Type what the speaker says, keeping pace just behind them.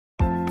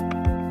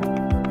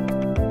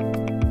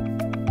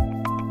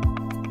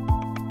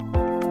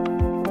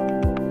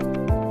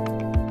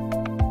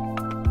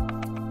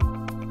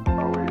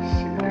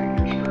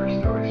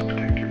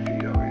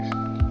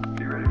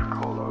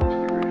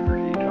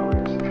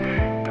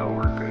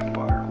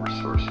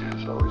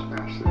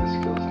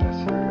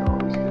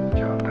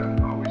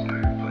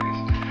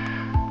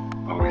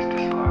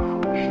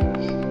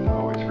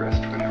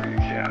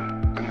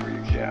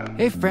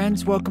Hey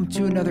friends, welcome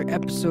to another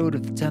episode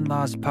of the 10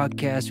 Laws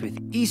podcast with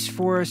East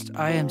Forest.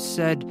 I am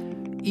said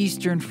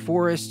Eastern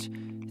Forest.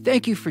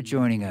 Thank you for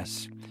joining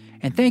us.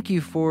 And thank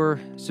you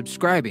for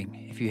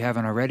subscribing, if you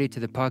haven't already, to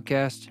the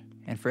podcast.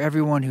 And for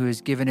everyone who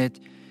has given it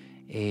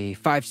a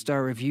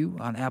 5-star review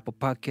on Apple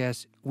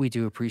Podcasts, we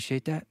do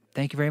appreciate that.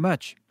 Thank you very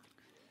much.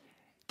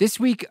 This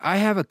week, I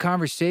have a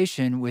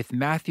conversation with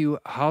Maddie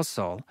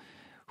Herbertharp,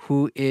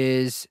 who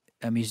is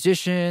a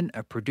musician,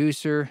 a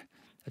producer,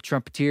 a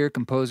trumpeter,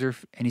 composer,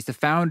 and he's the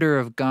founder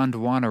of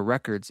Gondwana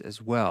Records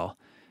as well.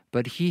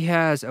 But he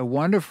has a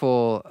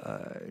wonderful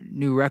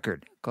new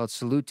record called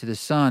Salute to the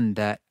Sun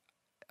that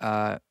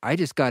I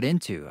just got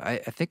into. I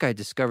think I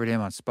discovered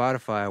him on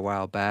Spotify a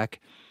while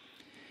back.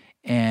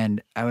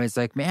 And I was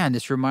like, man,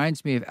 this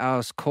reminds me of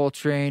Alice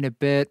Coltrane a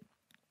bit,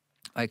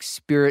 like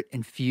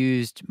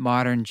spirit-infused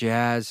modern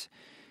jazz.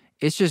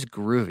 It's just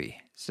groovy.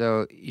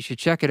 So you should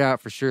check it out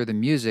for sure, the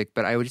music.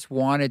 But I just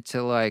wanted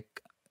to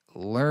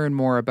learn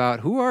more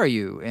about who are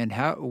you and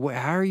how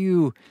are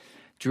you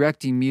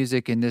directing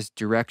music in this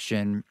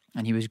direction.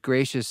 And he was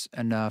gracious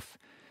enough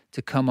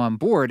to come on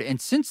board.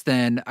 And since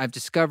then, I've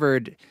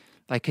discovered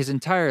his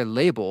entire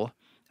label,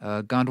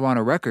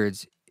 Gondwana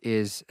Records,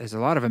 has a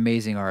lot of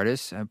amazing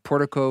artists.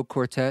 Portico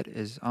Quartet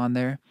is on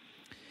there.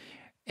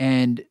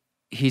 And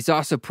he's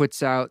also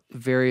puts out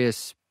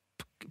various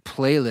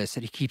playlists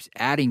that he keeps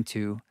adding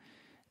to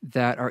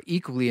that are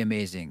equally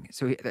amazing.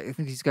 So I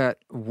think he's got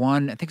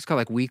one, I think it's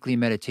called Weekly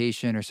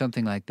Meditation or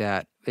something like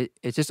that.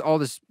 It's just all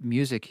this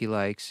music he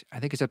likes. I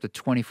think it's up to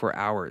 24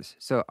 hours.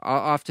 So I'll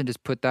often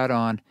just put that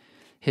on,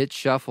 hit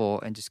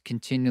shuffle, and just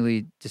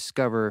continually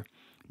discover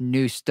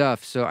new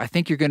stuff. So I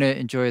think you're going to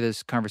enjoy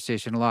this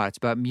conversation a lot. It's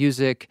about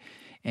music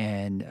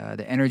and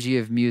the energy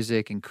of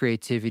music and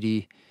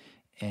creativity,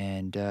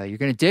 and you're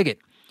going to dig it.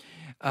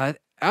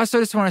 I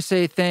also just want to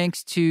say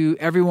thanks to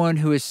everyone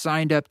who has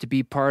signed up to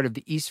be part of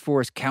the East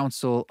Forest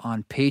Council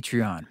on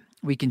Patreon.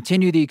 We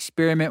continue the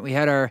experiment. We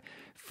had our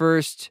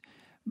first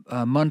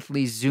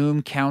monthly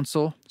Zoom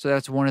council, so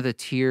that's one of the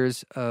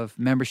tiers of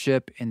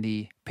membership in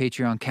the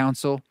Patreon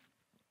Council.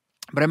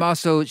 But I'm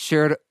also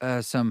shared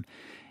some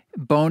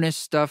bonus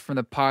stuff from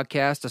the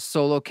podcast, a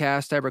solo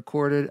cast I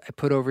recorded, I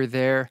put over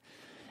there,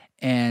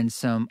 and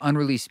some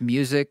unreleased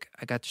music.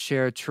 I got to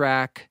share a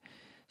track.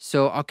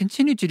 So I'll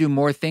continue to do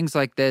more things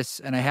like this,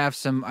 and I have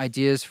some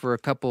ideas for a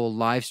couple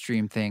live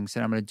stream things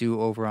that I'm going to do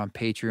over on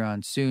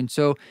Patreon soon.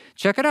 So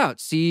check it out.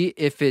 See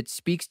if it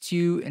speaks to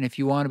you, and if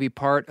you want to be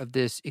part of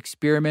this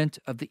experiment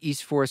of the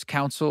East Forest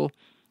Council,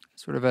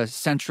 sort of a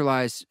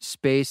centralized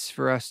space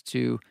for us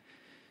to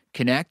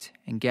connect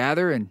and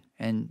gather, and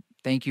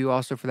thank you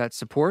also for that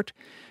support.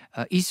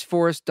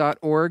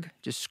 Eastforest.org.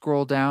 Just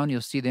scroll down.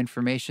 You'll see the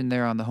information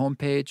there on the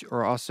homepage,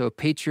 or also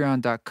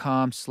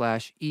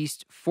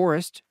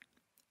patreon.com/eastforest.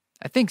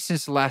 I think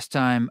since the last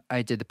time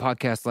I did the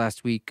podcast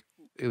last week,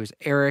 it was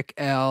Eric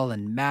L.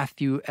 and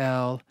Matthew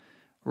L.,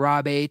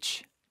 Rob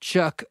H.,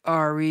 Chuck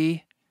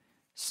R.E.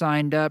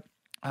 signed up,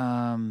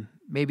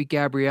 maybe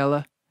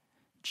Gabriella,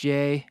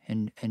 J.,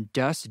 and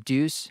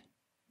Deuce.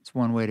 It's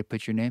one way to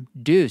put your name.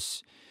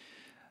 Deuce.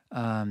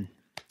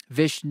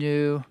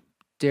 Vishnu,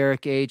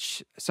 Derek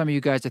H. Some of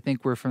you guys I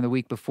think were from the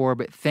week before,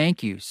 but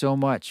thank you so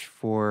much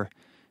for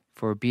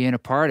being a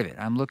part of it.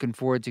 I'm looking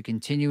forward to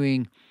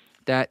continuing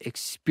that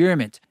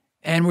experiment.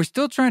 And we're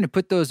still trying to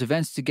put those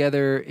events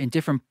together in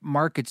different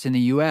markets in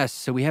the U.S.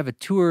 So we have a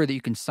tour that you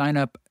can sign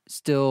up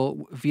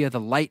still via the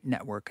Light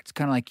Network. It's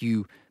kind of like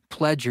you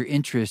pledge your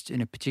interest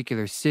in a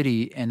particular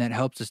city, and that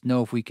helps us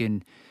know if we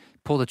can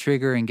pull the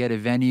trigger and get a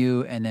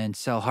venue and then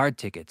sell hard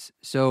tickets.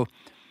 So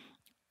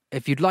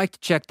if you'd like to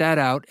check that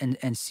out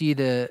and see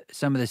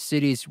some of the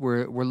cities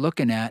we're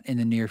looking at in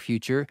the near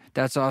future,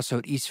 that's also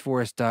at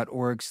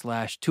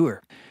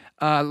eastforest.org/tour.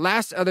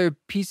 Last other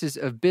pieces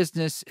of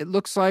business, it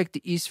looks like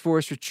the East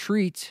Forest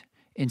Retreat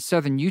in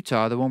southern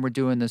Utah, the one we're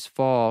doing this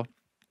fall,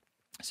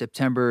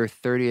 September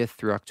 30th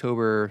through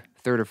October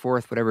 3rd or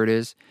 4th, whatever it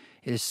is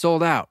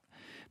sold out.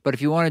 But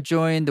if you want to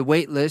join the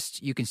wait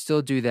list, you can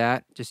still do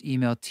that. Just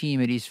email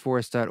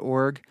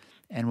team@eastforest.org,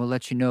 and we'll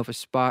let you know if a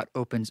spot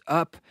opens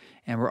up.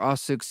 And we're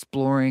also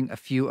exploring a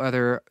few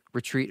other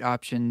retreat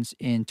options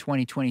in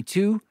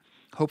 2022.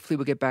 Hopefully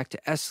we'll get back to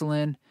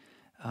Esalen.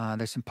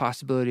 There's some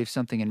possibility of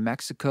something in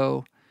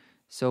Mexico,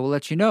 so we'll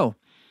let you know.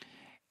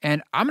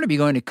 And I'm going to be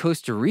going to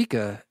Costa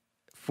Rica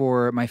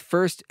for my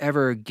first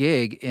ever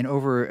gig in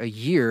over a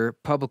year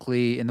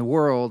publicly in the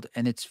world,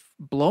 and it's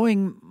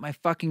blowing my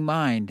fucking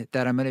mind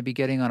that I'm going to be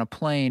getting on a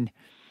plane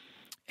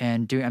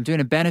and I'm doing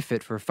a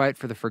benefit for Fight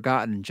for the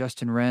Forgotten,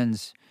 Justin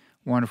Wren's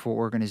wonderful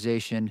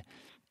organization,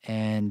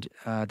 and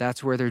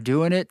that's where they're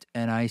doing it.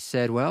 And I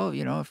said, well,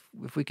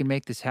 if we can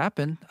make this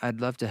happen,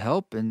 I'd love to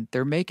help, and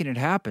they're making it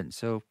happen.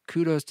 So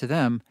kudos to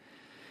them.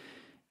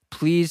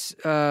 Please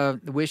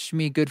wish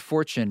me good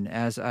fortune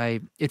as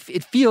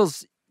it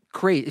feels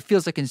great. It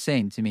feels like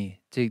insane to me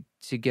to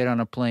get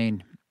on a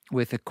plane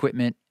with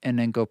equipment and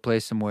then go play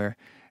somewhere.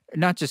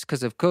 Not just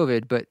because of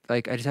COVID, but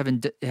it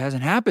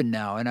hasn't happened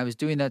now. And I was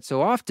doing that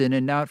so often,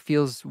 and now it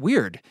feels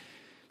weird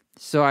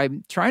So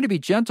I'm trying to be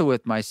gentle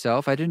with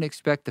myself. I didn't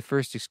expect the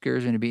first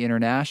excursion to be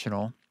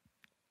international,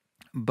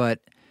 but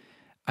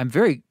I'm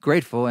very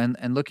grateful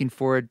and looking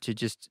forward to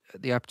just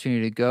the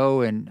opportunity to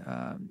go and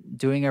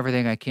doing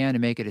everything I can to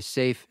make it a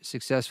safe,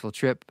 successful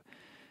trip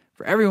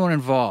for everyone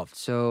involved.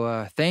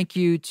 So thank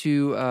you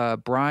to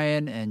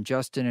Brian and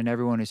Justin and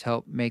everyone who's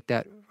helped make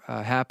that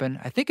happen.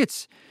 I think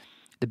it's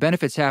the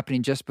benefits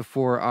happening just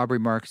before Aubrey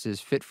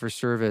Marcus's Fit for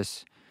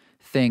Service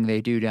thing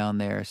they do down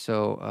there.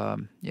 So,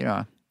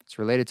 it's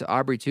related to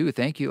Aubrey too.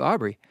 Thank you,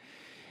 Aubrey.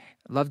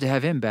 I'd love to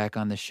have him back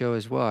on the show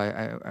as well.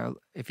 I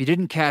if you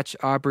didn't catch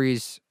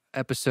Aubrey's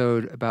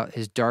episode about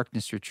his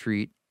darkness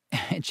retreat,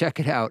 check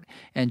it out.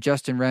 And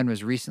Justin Wren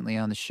was recently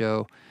on the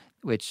show,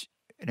 which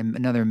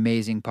another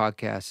amazing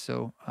podcast.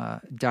 So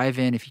dive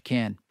in if you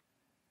can.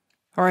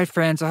 All right,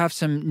 friends, I'll have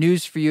some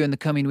news for you in the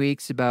coming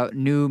weeks about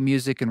new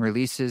music and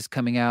releases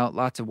coming out.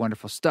 Lots of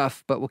wonderful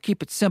stuff, but we'll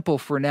keep it simple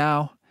for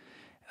now.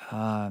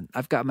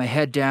 I've got my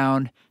head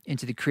down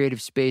into the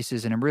creative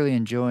spaces, and I'm really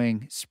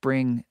enjoying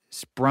spring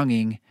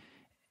sprunging,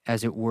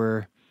 as it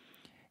were,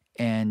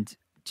 and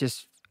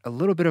just a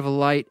little bit of a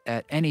light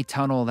at any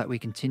tunnel that we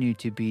continue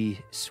to be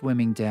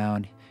swimming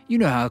down. You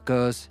know how it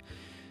goes.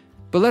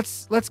 But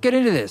let's get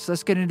into this.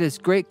 Let's get into this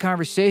great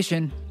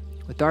conversation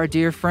with our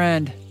dear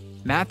friend,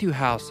 Matthew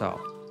Halsall.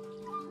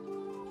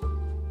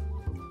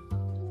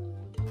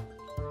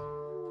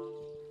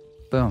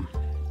 Boom.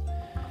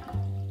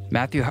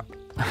 Matthew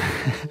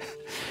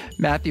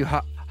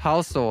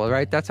Halsall,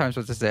 right? That's how I'm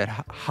supposed to say it.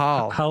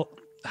 Halsall.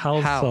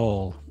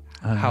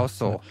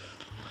 Halsall.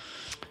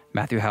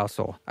 Matthew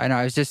Halsall. I know.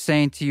 I was just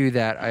saying to you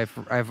that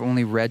I've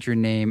only read your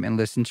name and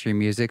listened to your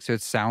music, so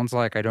it sounds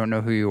like I don't know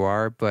who you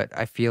are, but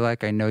I feel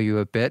like I know you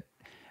a bit.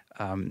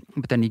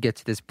 But then you get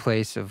to this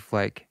place of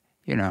like,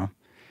 I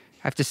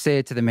have to say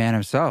it to the man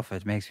himself.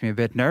 It makes me a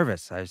bit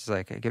nervous. I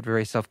get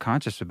very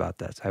self-conscious about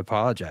that. So I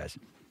apologize.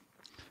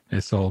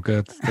 It's all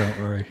good. Don't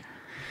worry.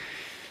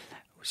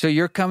 So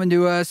you're coming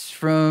to us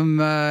from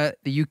the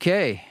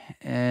UK,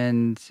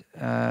 and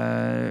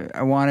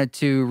I wanted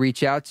to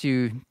reach out to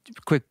you,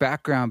 quick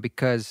background,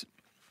 because,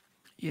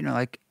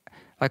 like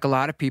a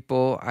lot of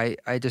people,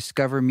 I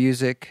discover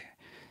music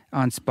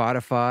on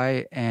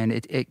Spotify, and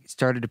it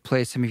started to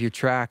play some of your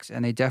tracks,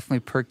 and they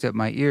definitely perked up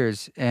my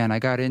ears, and I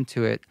got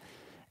into it.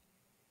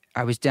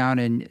 I was down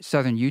in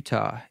southern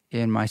Utah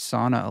in my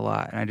sauna a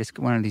lot, and I just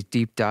went on these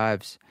deep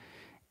dives,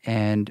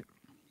 and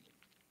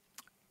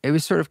it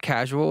was sort of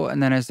casual.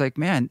 And then I was like,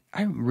 man,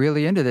 I'm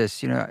really into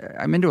this.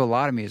 I'm into a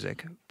lot of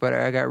music, but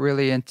I got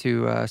really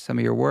into some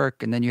of your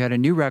work. And then you had a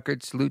new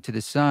record, Salute to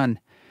the Sun,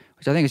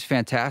 which I think is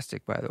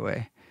fantastic, by the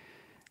way.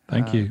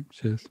 Thank you.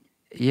 Cheers.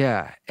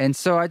 Yeah. And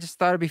so I just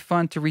thought it'd be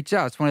fun to reach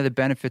out. It's one of the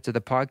benefits of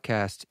the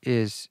podcast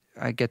is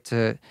I get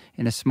to,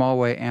 in a small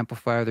way,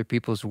 amplify other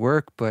people's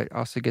work, but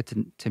also get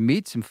to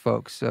meet some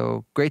folks.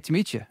 So great to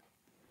meet you.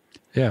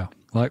 Yeah,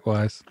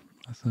 likewise.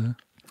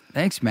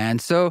 Thanks, man.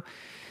 So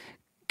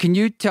can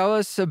you tell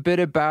us a bit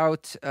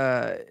about,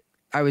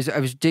 I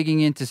was digging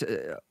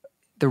into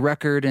the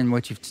record and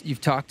what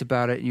you've talked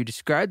about it, and you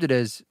described it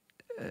as,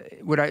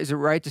 is it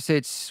right to say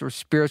it's sort of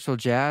spiritual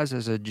jazz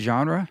as a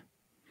genre?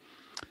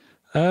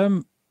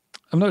 I'm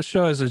not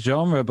sure as a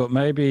genre, but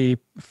maybe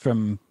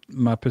from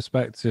my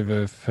perspective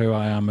of who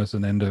I am as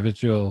an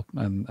individual,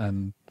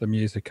 and the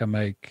music I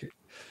make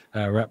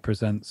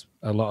represents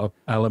a lot of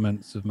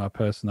elements of my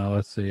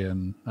personality.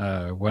 And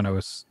when I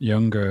was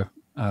younger,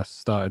 I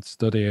started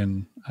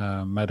studying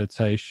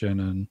meditation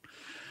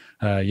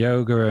and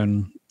yoga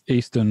and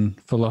Eastern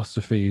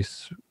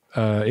philosophies,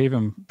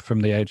 even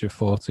from the age of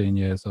 14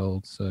 years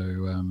old.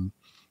 So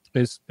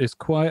it's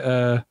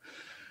quite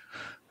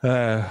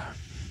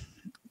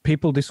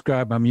people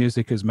describe my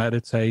music as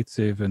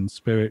meditative and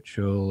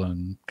spiritual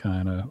and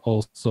kind of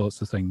all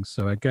sorts of things.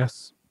 So I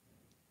guess,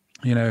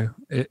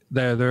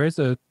 there is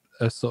a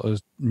sort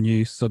of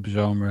new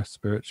subgenre,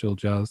 spiritual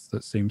jazz,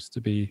 that seems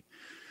to be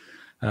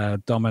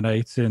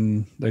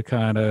dominating the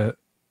kind of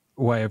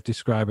way of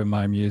describing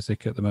my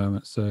music at the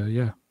moment. So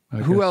yeah.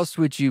 Who else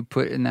would you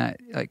put in that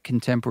like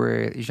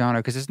contemporary genre?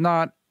 Because it's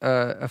not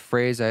a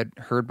phrase I'd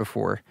heard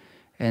before,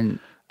 and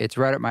it's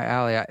right up my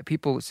alley.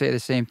 People say the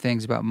same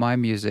things about my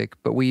music,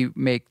 but we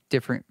make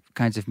different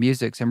kinds of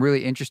music. So I'm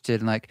really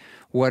interested in like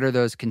what are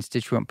those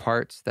constituent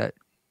parts that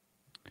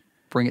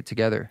bring it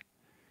together.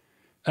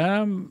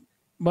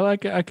 Well, I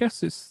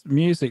guess it's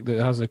music that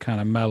has a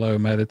kind of mellow,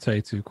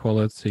 meditative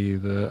quality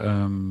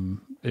that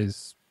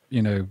is,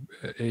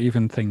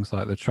 even things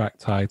like the track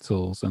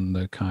titles and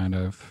the kind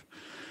of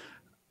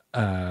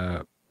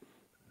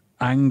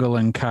angle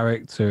and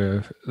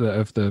character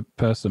of the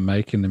person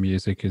making the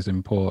music is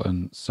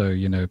important. So,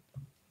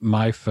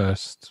 my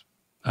first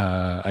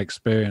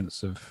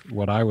experience of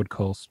what I would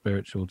call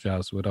spiritual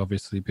jazz would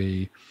obviously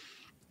be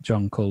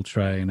John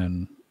Coltrane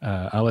and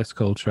Alice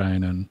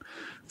Coltrane and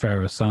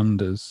Pharoah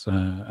Sanders,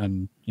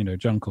 and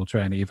John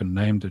Coltrane even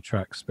named a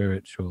track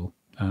Spiritual,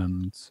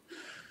 and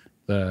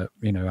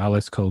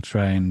Alice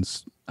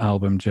Coltrane's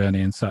album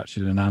Journey in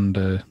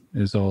Satchidananda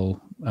is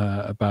all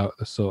about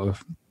the sort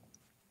of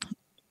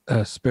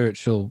a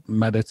spiritual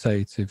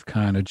meditative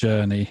kind of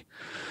journey.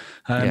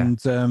 And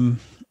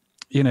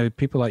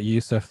people like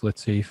Yusef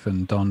Lateef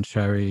and Don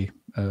Cherry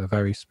are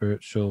very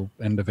spiritual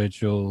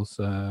individuals.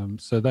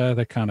 So they're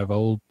the kind of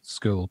old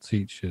school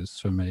teachers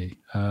for me.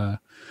 I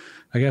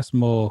guess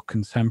more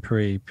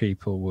contemporary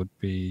people would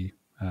be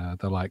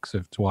the likes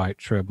of Dwight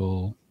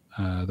Tribble.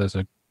 There's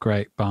a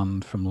great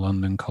band from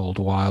London called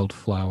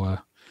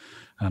Wildflower,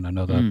 and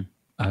another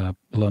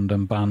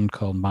London band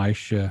called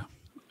Maisha.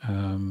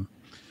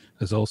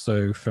 There's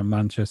also from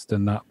Manchester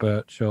Nat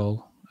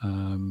Birchall.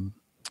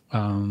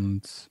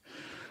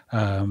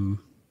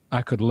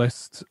 I could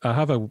list. I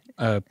have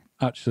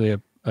actually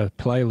a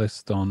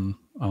playlist on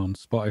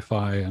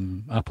Spotify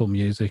and Apple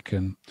Music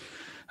and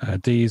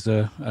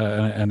Deezer,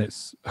 and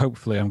it's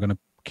hopefully I'm going to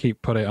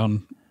keep put it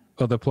on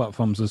other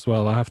platforms as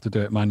well. I have to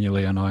do it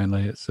manually,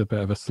 annoyingly. It's a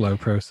bit of a slow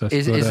process.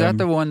 Is that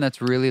the one that's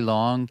really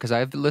long? Because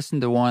I've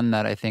listened to one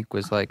that I think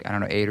was like, I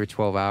don't know, 8 or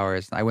 12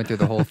 hours. I went through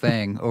the whole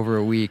thing over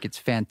a week. It's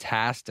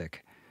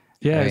fantastic.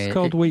 Yeah, it's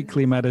called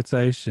Weekly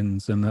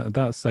Meditations, and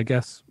that's, I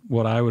guess,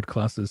 what I would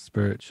class as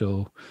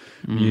spiritual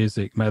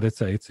music,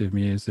 meditative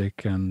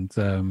music. And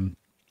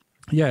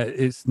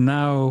it's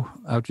now,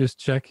 I'm just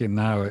checking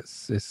now,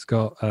 it's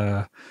got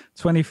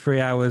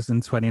 23 hours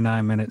and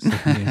 29 minutes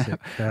of music.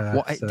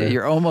 So.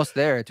 You're almost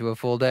there to a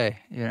full day.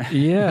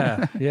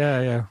 Yeah.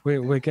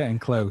 We're getting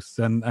close.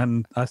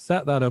 And I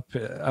set that up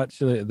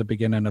actually at the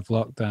beginning of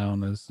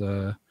lockdown as...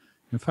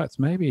 in fact,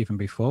 maybe even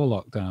before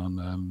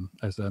lockdown,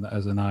 as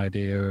an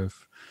idea of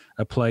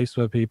a place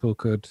where people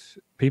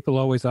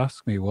always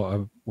ask me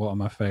what are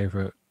my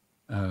favorite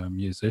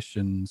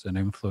musicians and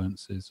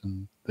influences,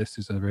 and this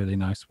is a really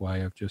nice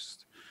way of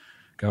just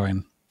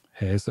going,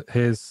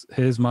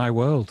 here's my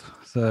world.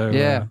 So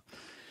yeah.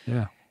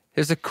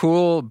 There's a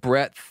cool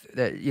breadth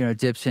that,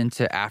 dips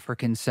into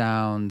African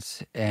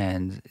sounds,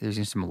 and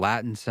there's some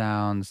Latin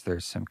sounds.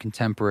 There's some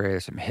contemporary,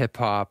 there's some hip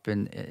hop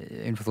and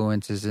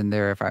influences in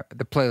there.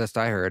 The playlist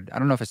I heard, I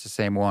don't know if it's the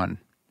same one,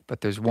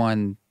 but there's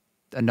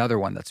another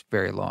one that's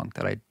very long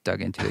that I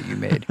dug into that you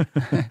made.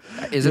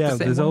 Is it the same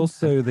there's one?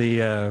 Also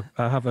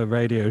I have a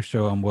radio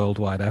show on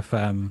Worldwide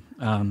FM,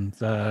 and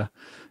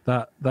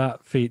that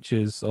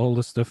features all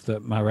the stuff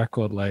that my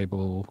record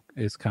label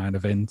is kind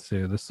of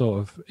into. The sort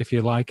of, if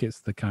you like,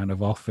 it's the kind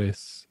of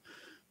office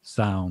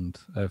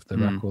sound of the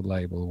record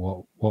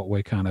label, what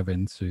we're kind of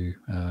into.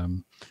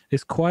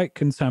 It's quite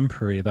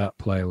contemporary, that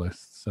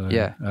playlist. So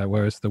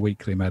whereas the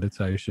Weekly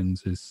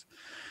Meditations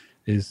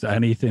is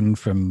anything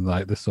from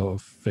like the sort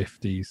of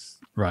 50s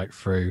right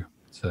through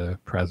to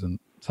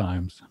present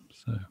times.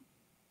 So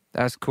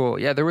that's cool.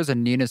 Yeah, there was a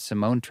Nina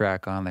Simone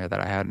track on there that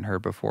I hadn't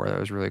heard before. That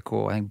was really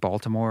cool. I think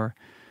Baltimore.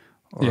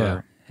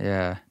 Yeah.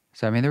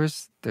 So I mean,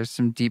 there's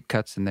some deep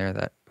cuts in there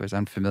that was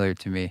unfamiliar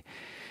to me.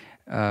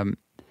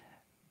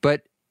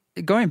 But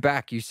going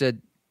back, you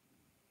said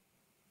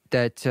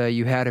that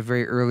you had a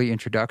very early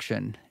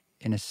introduction,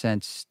 in a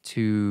sense,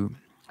 to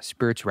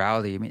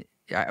spirituality. I mean,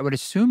 I would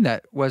assume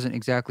that wasn't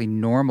exactly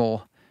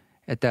normal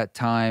at that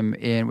time.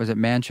 Was it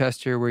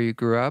Manchester where you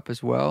grew up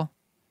as well?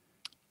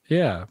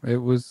 Yeah, it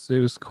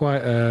was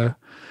quite a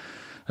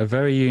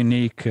very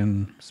unique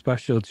and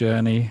special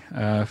journey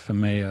for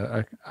me.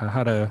 I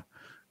had a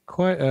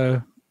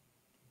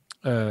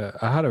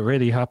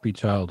really happy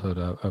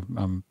childhood.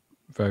 I'm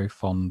very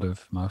fond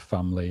of my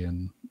family,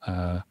 and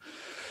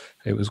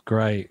it was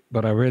great.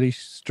 But I really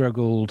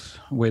struggled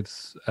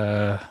with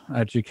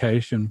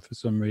education for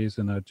some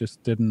reason. I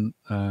just didn't.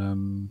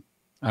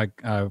 I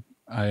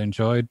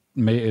enjoyed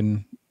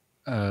meeting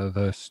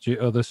the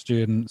other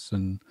students,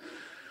 and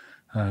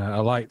I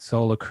liked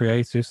all the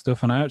creative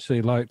stuff, and I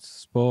actually liked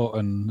sport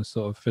and the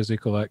sort of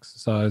physical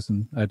exercise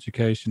and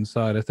education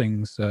side of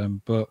things.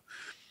 But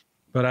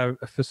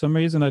for some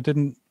reason, I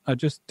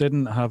just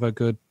didn't have a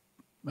good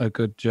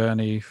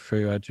journey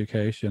through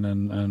education,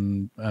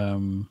 and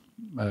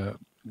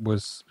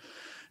was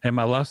in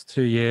my last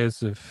 2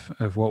 years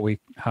of what we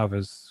have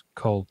as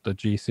called the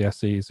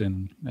GCSEs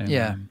in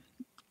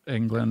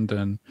England,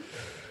 and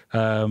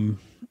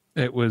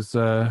it was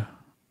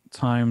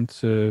time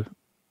to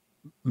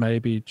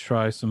maybe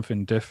try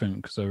something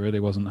different because I really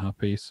wasn't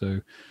happy.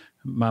 So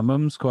my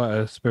mum's quite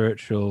a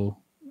spiritual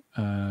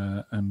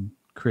and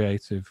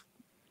creative,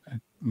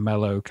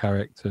 mellow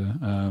character,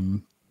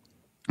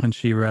 and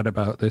she read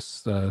about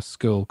this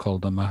school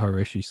called the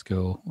Maharishi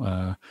School,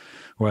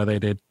 where they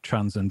did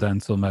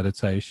transcendental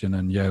meditation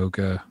and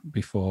yoga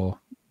before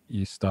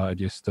you started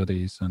your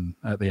studies and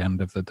at the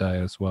end of the day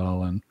as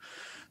well. And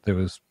there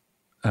was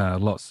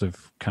lots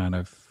of kind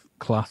of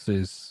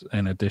classes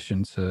in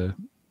addition to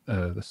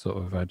the sort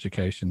of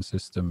education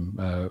system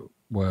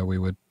where we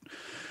would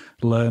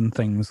learn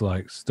things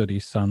like study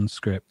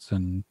Sanskrit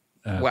and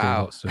do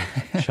lots of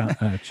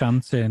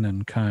chanting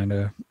and kind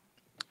of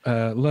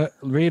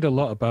read a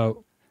lot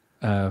about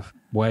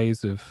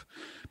ways of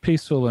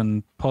peaceful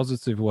and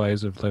positive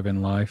ways of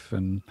living life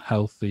and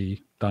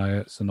healthy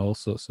diets and all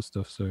sorts of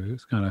stuff. So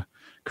it's kind of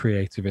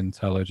creative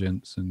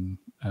intelligence and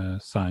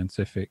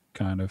scientific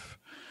kind of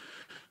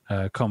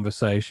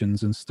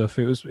conversations and stuff.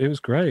 It was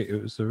great.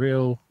 It was a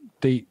real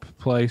deep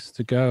place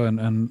to go,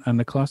 and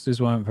the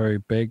classes weren't very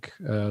big.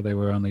 They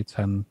were only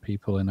 10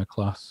 people in a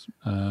class,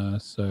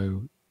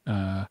 so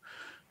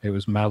it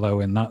was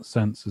mellow in that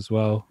sense as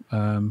well.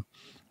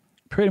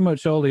 Pretty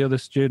much all the other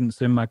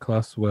students in my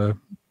class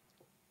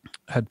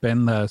had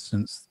been there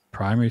since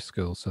primary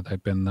school, so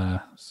they'd been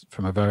there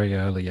from a very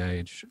early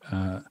age.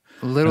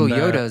 Little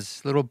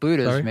Yodas, little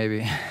Buddhas, sorry?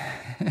 Maybe.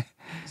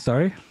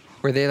 Sorry?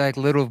 Were they like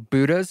little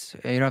Buddhas?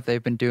 You know, if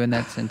they've been doing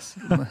that since.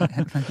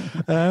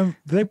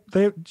 They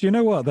do you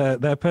know what,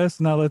 their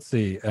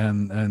personality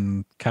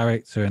and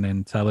character and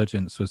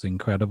intelligence was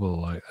incredible.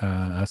 Like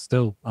I'm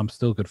still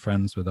good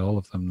friends with all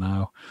of them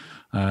now.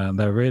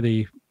 They're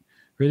really,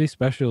 really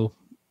special,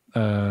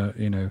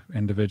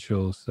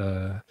 individuals,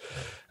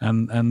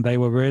 and they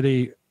were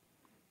really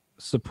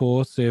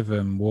supportive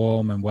and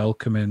warm and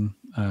welcoming,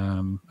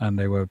 and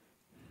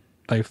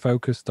they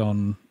focused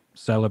on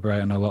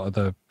celebrating a lot of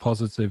the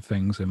positive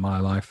things in my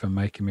life and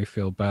making me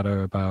feel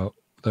better about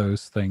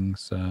those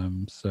things.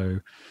 So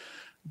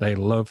they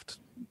loved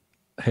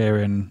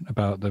hearing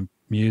about the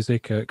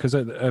music, because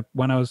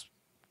when I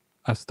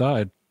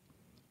started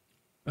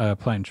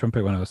playing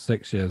trumpet when I was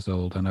 6 years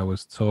old, and I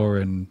was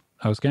touring.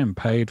 I was getting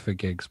paid for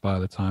gigs by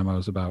the time I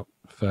was about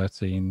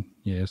 13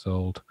 years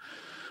old.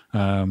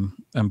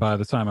 And by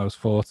the time I was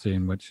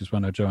 14, which is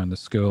when I joined the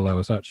school, I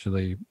was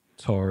actually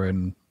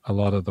touring a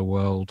lot of the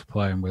world,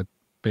 playing with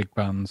big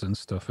bands and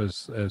stuff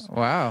as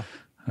wow,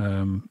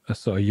 a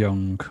sort of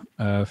young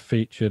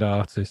featured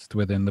artist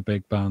within the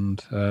big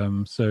band.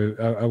 So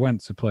I went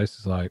to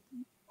places like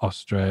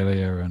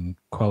Australia and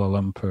Kuala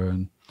Lumpur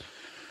and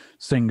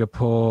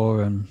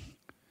Singapore, and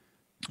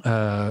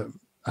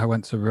I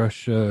went to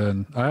Russia,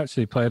 and I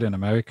actually played in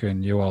America in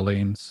New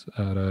Orleans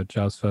at a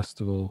jazz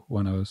festival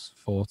when I was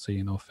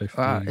 14 or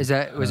 15. Wow.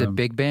 Was it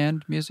big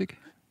band music?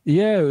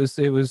 Yeah,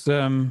 it was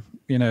kind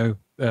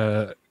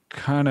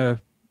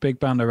of big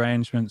band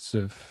arrangements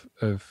of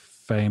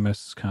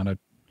famous kind of,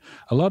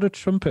 a lot of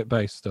trumpet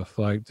based stuff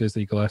like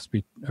Dizzy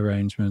Gillespie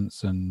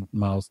arrangements and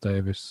Miles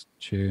Davis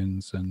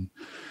tunes, and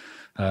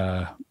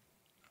a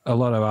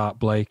lot of Art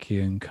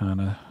Blakey and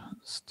kind of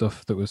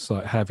stuff that was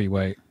like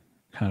heavyweight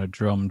kind of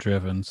drum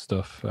driven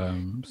stuff.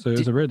 So it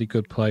was a really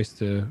good place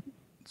to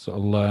sort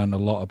of learn a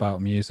lot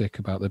about music,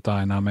 about the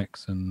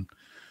dynamics and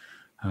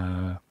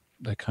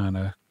the kind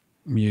of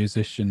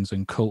musicians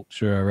and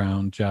culture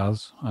around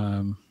jazz.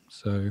 Yeah,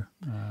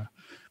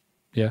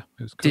 it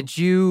was cool. Did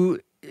you,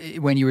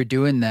 when you were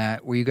doing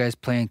that, were you guys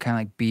playing kind of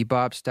like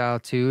bebop style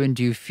too? And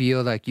do you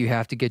feel like you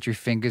have to get your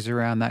fingers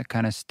around that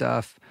kind of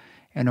stuff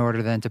in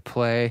order then to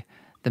play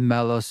the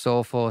mellow,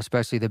 soulful,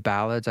 especially the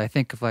ballads? I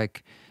think of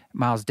like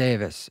Miles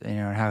Davis,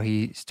 and how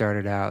he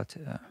started out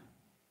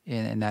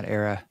in that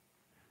era.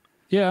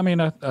 Yeah, I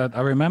mean, I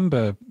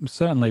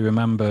certainly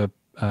remember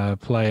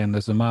playing.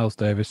 There's a Miles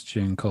Davis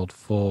tune called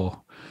 4,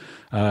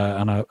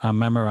 and I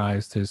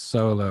memorized his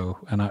solo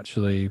and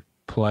actually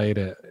played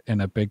it in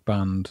a big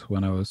band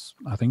when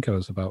I think I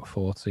was about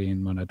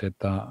 14 when I did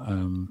that.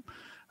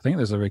 I think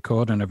there's a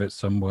recording of it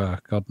somewhere,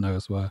 God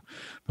knows where,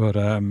 but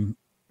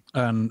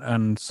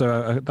and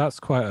so that's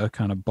quite a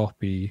kind of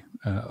boppy,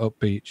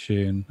 upbeat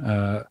tune.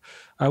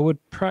 I would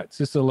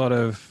practice a lot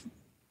of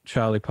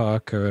Charlie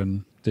Parker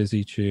and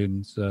Dizzy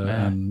tunes,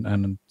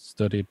 and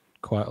studied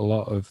quite a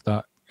lot of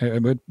that.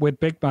 With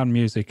big band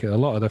music, a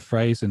lot of the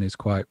phrasing is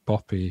quite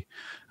boppy.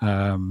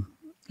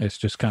 It's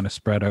just kind of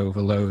spread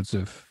over loads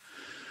of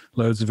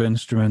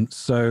instruments.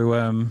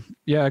 So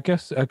yeah, I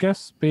guess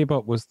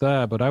bebop was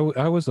there, but I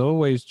was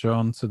always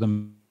drawn to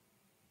the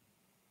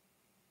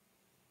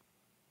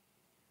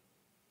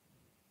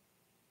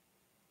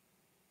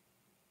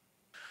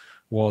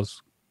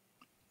was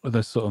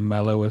the sort of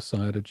mellower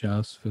side of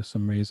jazz for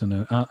some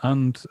reason,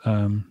 and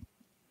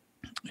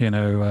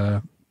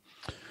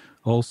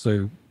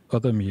also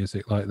other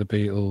music like the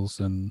Beatles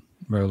and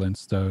Rolling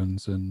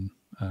Stones and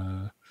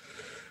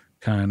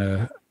kind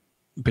of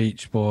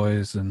Beach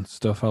Boys and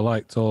stuff. I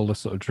liked all the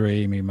sort of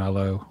dreamy,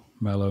 mellow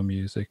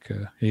music,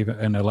 even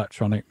in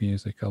electronic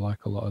music. I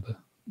like a lot of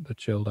the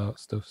chilled out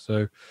stuff.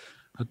 So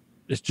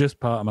it's just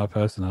part of my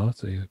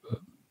personality. But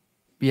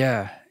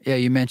Yeah,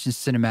 you mentioned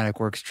Cinematic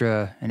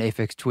Orchestra and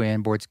Aphex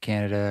Twin, Boards of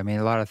Canada. I mean,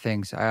 a lot of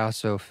things I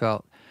also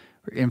felt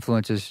were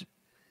influences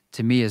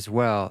to me as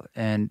well.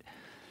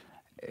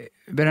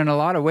 But in a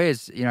lot of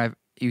ways,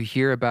 you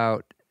hear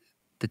about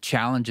the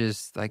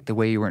challenges, like the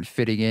way you weren't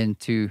fitting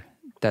into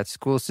that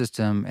school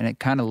system, and it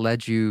kind of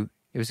led you,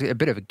 it was a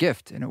bit of a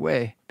gift in a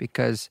way,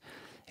 because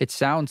it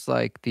sounds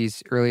like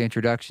these early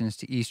introductions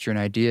to Eastern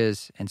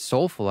ideas and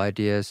soulful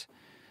ideas,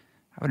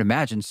 I would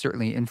imagine,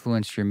 certainly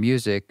influenced your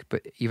music,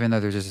 but even though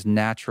there's this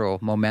natural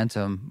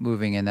momentum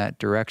moving in that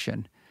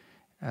direction,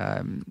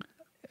 I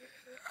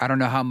don't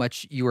know how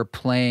much you were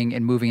playing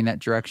and moving in that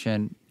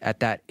direction at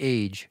that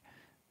age,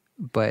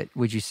 but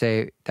would you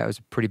say that was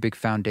a pretty big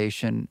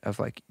foundation of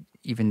like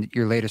even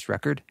your latest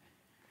record?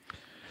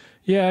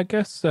 Yeah, I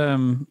guess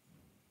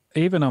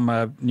even on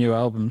my new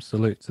album,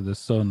 Salute to the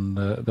Sun,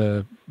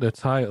 the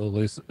title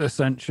is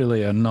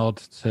essentially a nod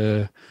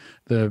to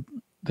the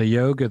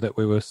yoga that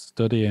we were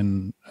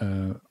studying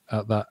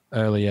at that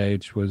early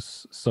age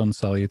was sun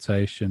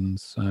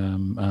salutations,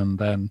 and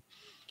then,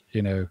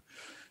 you know,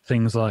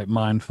 things like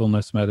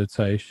mindfulness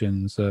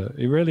meditations are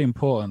really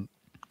important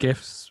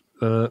gifts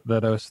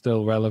that are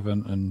still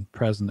relevant and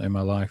present in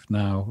my life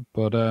now.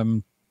 But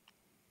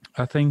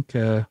I think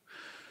there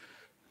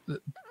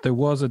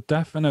was a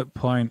definite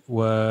point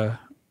where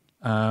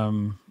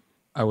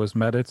I was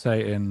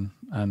meditating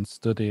and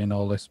studying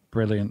all this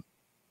brilliant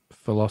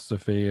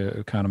philosophy,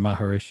 kind of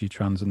Maharishi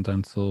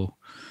transcendental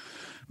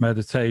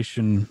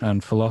meditation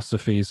and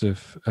philosophies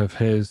of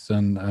his,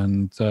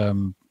 and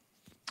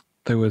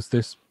there was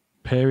this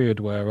period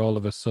where all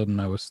of a sudden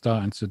I was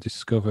starting to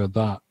discover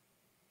that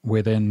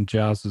within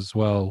jazz as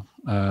well.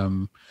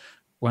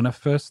 When I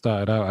first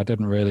started out, I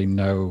didn't really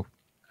know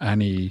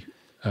any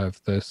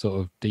of the sort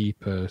of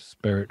deeper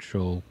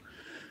spiritual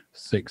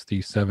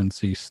 60s,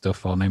 70s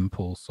stuff on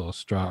Impulse or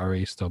Strata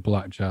East or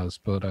Black Jazz.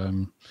 But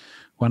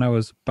when I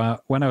was at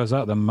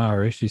the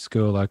Maharishi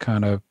school, I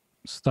kind of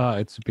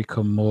started to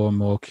become more and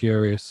more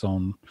curious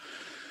on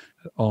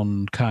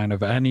kind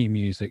of any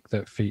music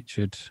that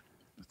featured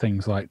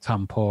things like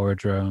tempura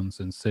drones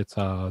and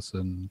sitars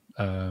and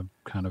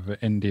kind of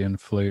Indian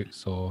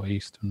flutes or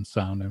Eastern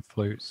sounding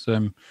flutes.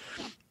 And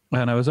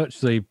I was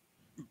actually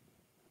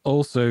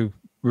also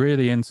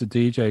really into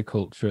DJ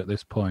culture at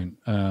this point,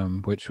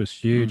 which was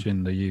huge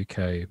in the UK.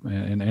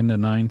 In the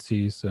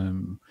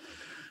 90s,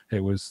 it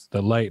was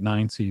the late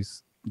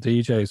 90s,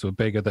 DJs were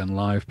bigger than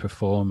live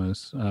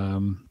performers.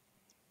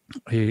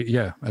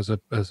 As a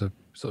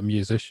sort of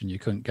musician, you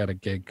couldn't get a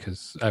gig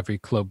because every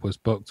club was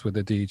booked with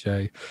a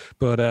DJ.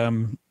 But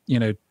you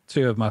know,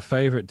 two of my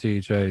favorite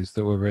DJs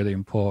that were really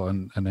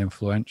important and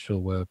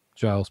influential were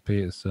Giles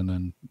Peterson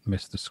and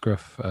Mr.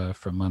 Scruff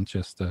from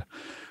Manchester,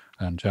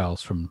 and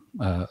Giles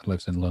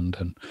lives in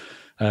London.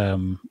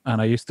 And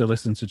I used to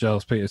listen to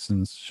Giles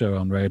Peterson's show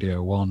on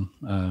Radio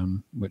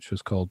 1, which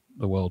was called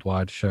The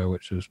Worldwide Show,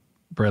 which was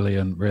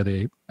brilliant,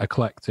 really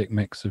eclectic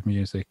mix of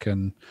music.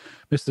 And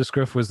Mr.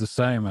 Scruff was the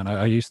same, and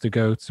I used to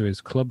go to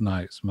his club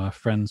nights. My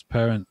friends'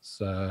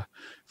 parents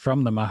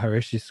from the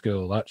Maharishi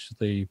school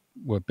actually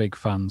were big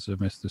fans of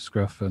Mr.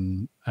 Scruff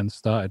and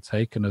started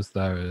taking us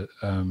there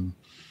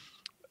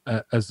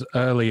as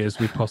early as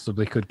we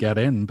possibly could get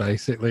in,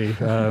 basically,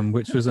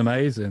 which was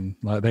amazing.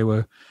 Like they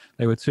were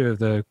two of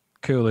the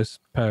coolest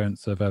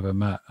parents I've ever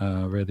met,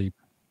 really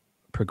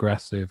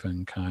progressive,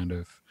 and kind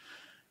of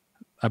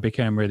I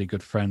became really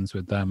good friends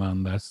with them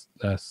and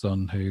their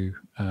son, who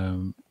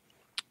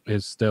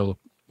is still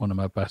one of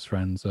my best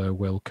friends,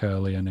 Will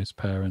Curley, and his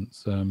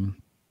parents.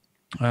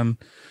 And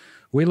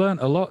we learned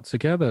a lot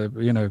together,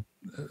 you know,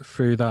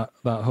 through that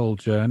whole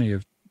journey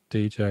of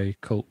DJ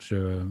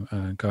culture,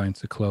 going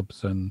to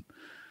clubs and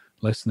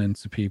listening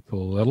to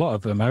people. A lot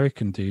of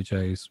American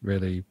DJs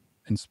really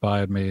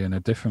inspired me in a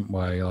different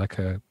way, like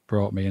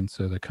brought me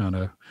into the kind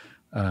of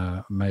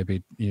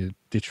maybe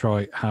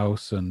Detroit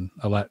house and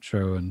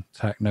electro and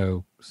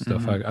techno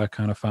stuff. I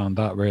kind of found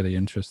that really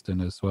interesting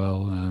as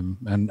well,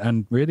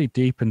 and really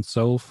deep and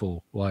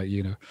soulful. Like,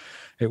 you know,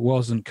 it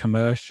wasn't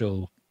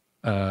commercial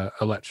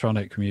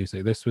electronic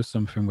music. This was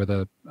something with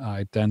a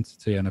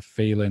identity and a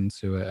feeling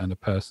to it and a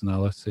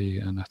personality,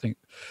 and I think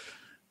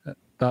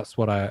that's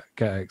what I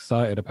get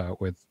excited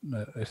about with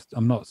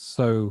I'm not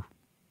so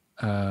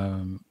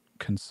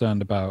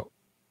concerned about,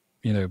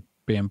 you know,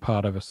 being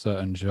part of a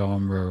certain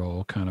genre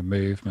or kind of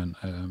movement,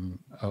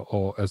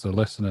 or as a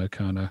listener,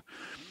 kind of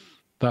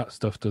that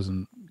stuff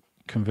doesn't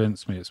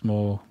convince me. It's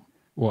more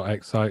what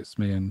excites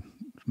me and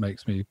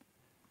makes me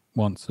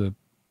want to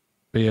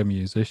be a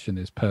musician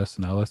is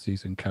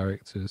personalities and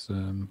characters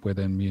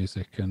within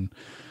music,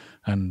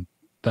 and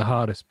the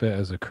hardest bit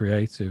as a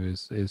creative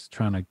is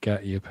trying to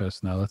get your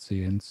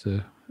personality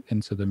into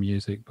the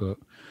music. But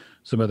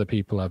some of the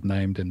people I've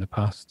named in the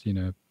past, you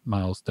know,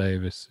 Miles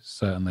Davis is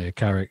certainly a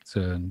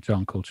character, and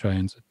John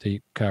Coltrane's a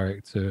deep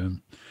character,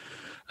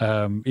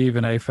 and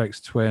even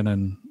Aphex Twin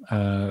and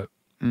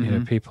you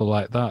know, people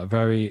like that,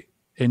 very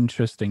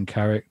interesting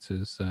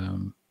characters.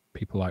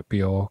 People like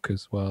Bjork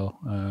as well.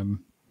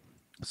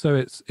 So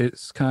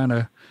it's kind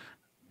of,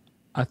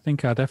 I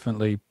think I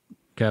definitely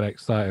get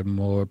excited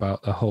more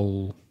about the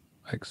whole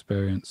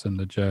experience and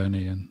the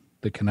journey and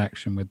the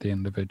connection with the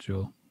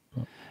individual.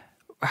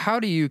 How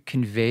do you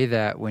convey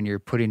that when you're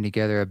putting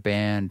together a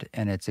band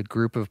and it's a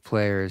group of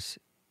players,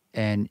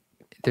 and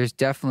there's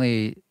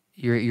definitely,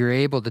 you're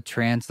able to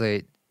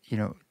translate, you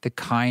know, the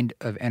kind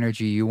of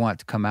energy you want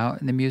to come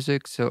out in the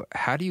music. So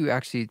how do you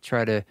actually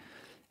try to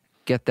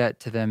get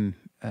that to them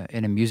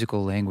in a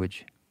musical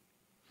language?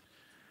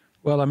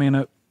 Well, I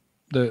mean,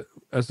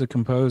 as a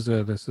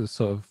composer, there's a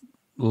sort of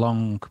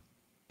long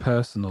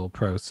personal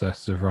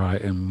process of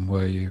writing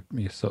where you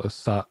sort of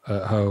sat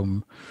at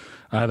home,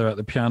 either at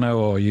the piano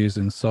or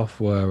using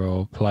software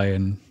or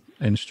playing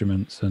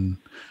instruments and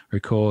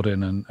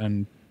recording,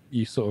 and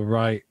you sort of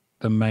write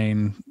the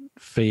main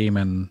theme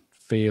and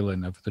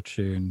feeling of the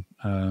tune,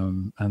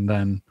 and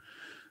then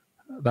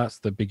that's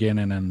the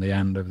beginning and the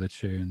end of the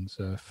tunes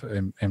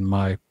in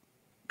my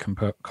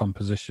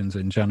compositions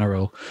in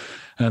general.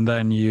 And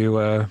then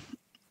you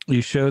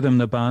show them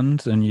the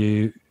band, and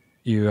you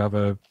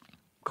have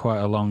quite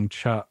a long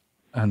chat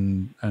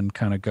and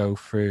kind of go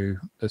through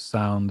the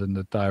sound and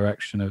the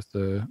direction of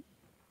the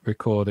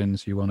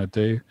recordings you want to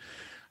do.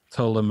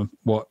 Tell them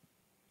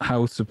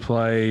how to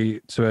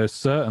play to a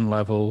certain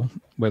level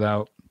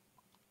without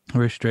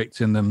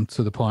restricting them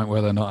to the point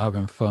where they're not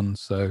having fun.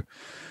 So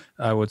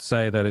I would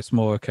say that it's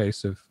more a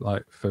case of,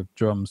 like, for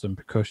drums and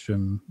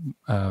percussion,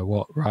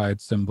 what ride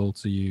cymbal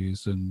to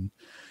use, and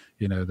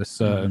the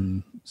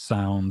certain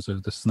sounds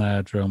of the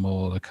snare drum,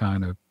 or the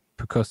kind of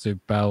percussive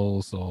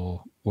bells,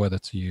 or whether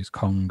to use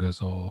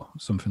congas or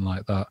something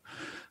like that.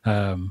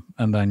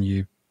 And then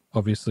you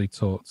obviously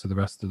talk to the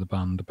rest of the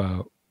band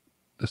about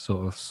the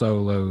sort of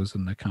solos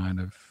and the kind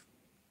of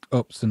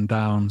ups and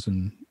downs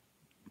and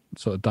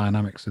sort of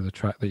dynamics of the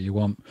track that you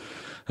want.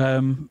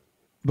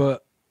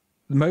 But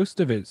most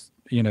of it's,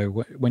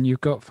 when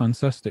you've got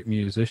fantastic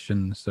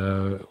musicians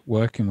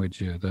working with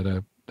you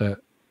that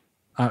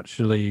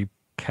actually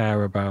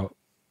care about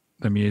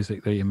the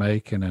music that you're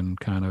making and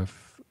kind of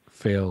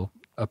feel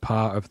a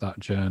part of that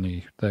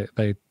journey,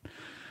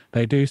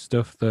 they do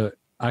stuff that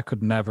I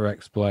could never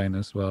explain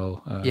as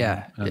well.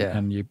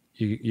 And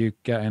you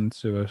get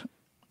into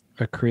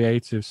a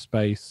creative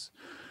space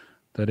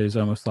that is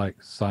almost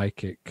like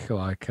psychic,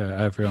 like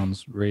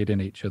everyone's reading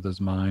each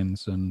other's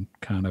minds and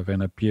kind of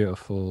in a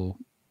beautiful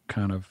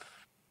kind of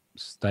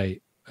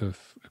state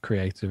of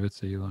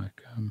creativity.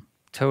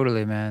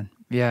 Totally, man.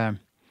 Yeah.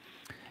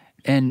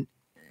 And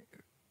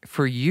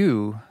for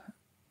you,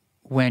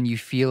 when you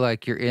feel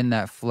like you're in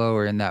that flow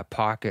or in that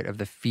pocket of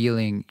the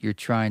feeling you're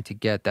trying to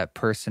get, that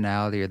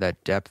personality or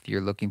that depth you're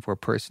looking for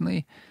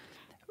personally,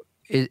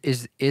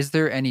 is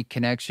there any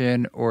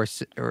connection or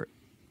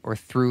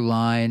through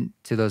line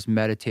to those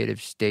meditative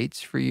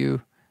states for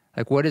you?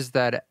 Like, what is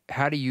that?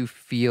 How do you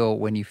feel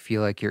when you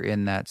feel like you're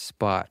in that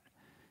spot?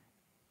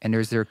 And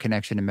is there a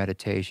connection to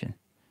meditation?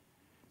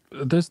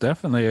 There's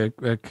definitely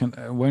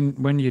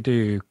when you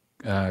do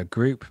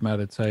group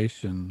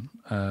meditation,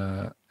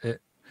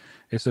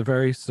 it's a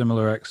very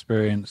similar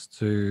experience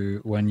to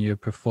when you're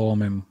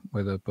performing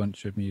with a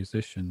bunch of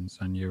musicians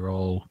and you're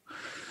all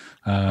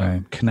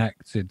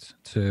connected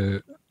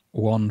to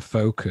one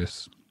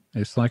focus.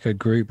 It's like a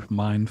group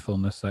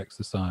mindfulness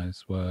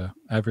exercise where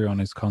everyone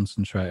is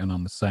concentrating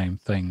on the same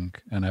thing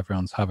and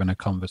everyone's having a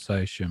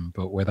conversation,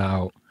 but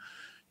without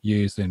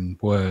using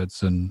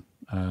words, and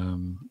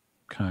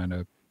kind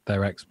of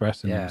they're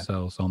expressing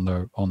themselves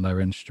on their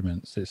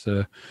instruments. It's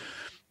a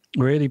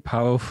really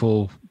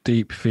powerful,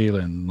 deep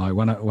feeling. Like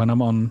when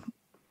I'm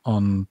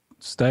on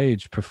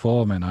stage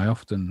performing, I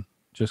often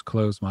just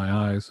close my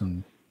eyes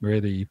and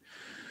really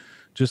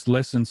just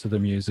listen to the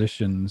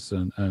musicians,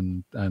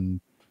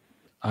 and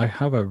I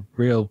have a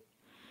real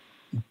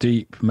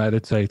deep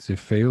meditative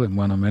feeling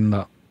when I'm in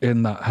that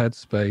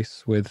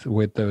headspace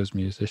with those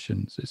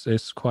musicians.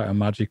 It's quite a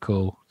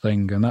magical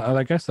thing, and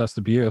I guess that's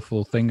the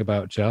beautiful thing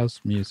about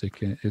jazz music.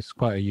 It's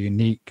quite a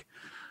unique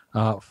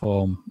art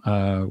form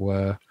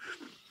where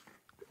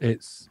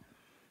it's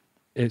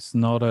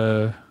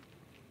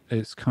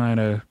kind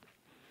of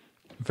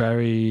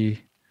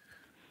very,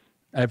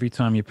 every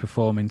time you're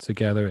performing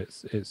together,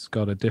 it's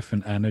got a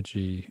different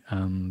energy,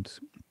 and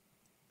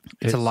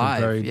it's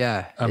alive.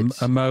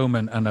 A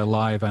moment and a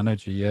live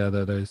energy.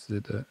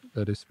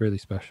 That is really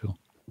special.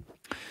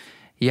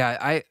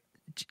 Yeah,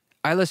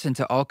 I listen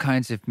to all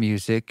kinds of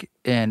music,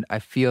 and I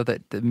feel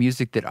that the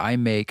music that I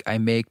make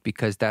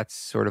because that's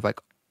sort of like,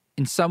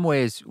 in some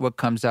ways, what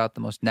comes out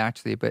the most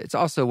naturally, but it's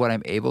also what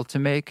I'm able to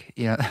make.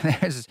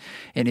 There's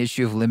an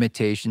issue of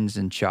limitations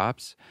and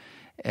chops.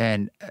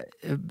 And,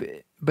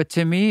 but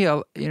to me,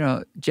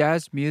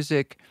 jazz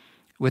music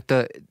with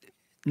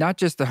not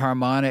just the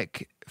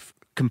harmonic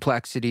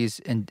complexities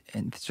and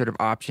sort of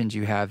options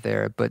you have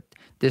there, but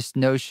this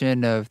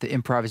notion of the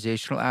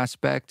improvisational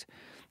aspect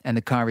and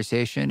the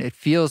conversation, it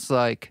feels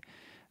like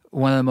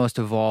one of the most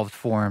evolved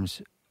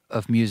forms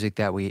of music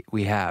that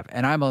we have.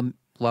 And I'm a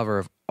lover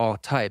of all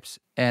types.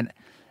 And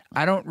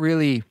I don't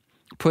really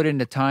put in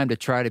the time to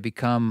try to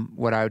become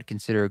what I would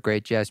consider a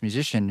great jazz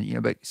musician,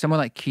 but someone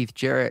like Keith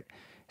Jarrett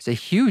is a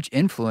huge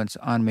influence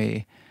on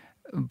me.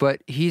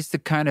 But he's the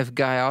kind of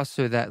guy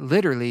also that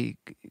literally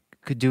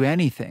could do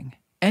anything.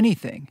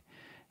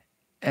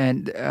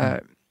 And,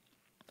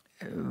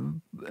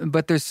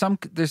 but there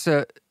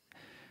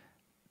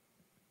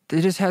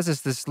just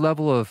has this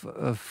level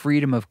of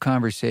freedom of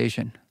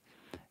conversation.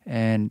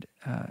 And,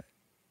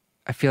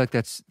 I feel like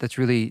that's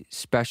really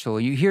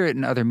special. You hear it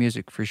in other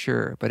music for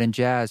sure, but in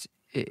jazz,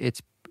 it's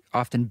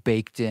often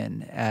baked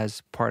in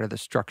as part of the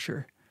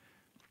structure.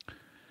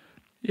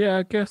 Yeah,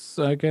 I guess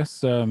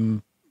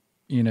the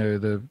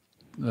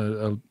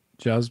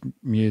jazz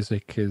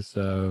music is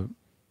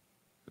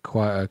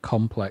quite a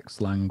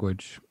complex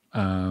language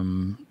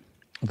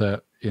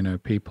that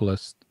people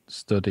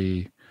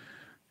study.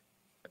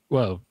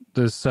 Well,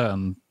 there's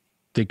certain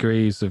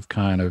degrees of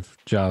kind of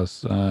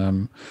jazz,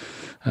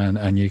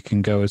 and you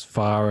can go as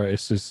far.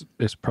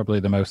 It's probably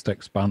the most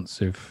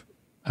expansive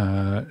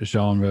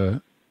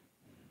genre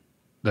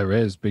there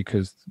is,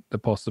 because the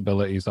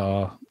possibilities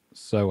are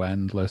so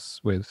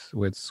endless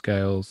with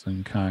scales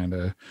and kind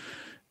of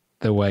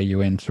the way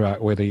you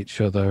interact with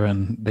each other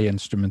and the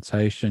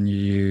instrumentation you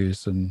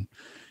use. And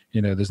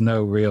there's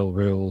no real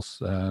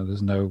rules.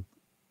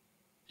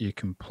 You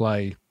can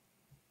play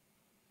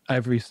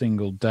every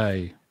single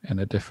day in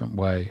a different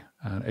way.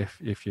 And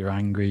if you're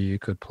angry, you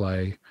could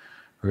play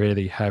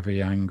really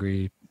heavy,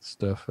 angry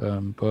stuff.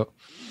 But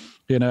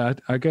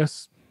I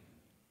guess,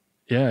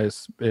 yeah,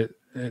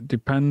 it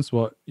depends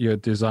what your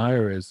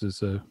desire is.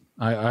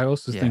 I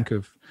also think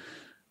of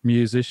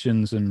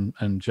musicians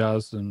and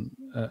jazz, and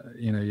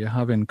you're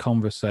having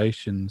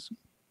conversations,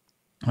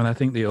 and I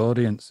think the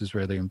audience is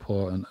really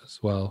important as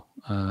well.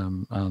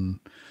 And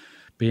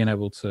being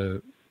able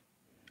to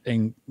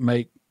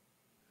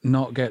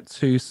not get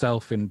too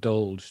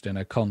self-indulged in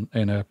a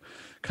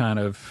kind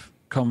of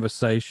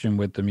conversation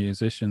with the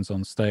musicians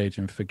on stage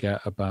and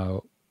forget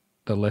about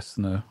the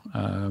listener.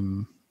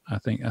 I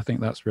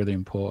think that's really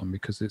important,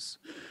 because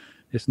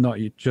it's not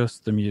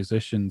just the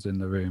musicians in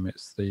the room,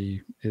 it's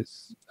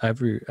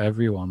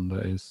everyone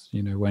that is,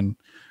 when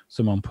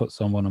someone puts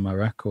on one of my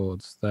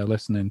records, they're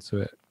listening to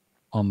it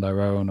on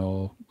their own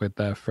or with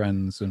their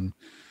friends, and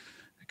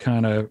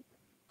kind of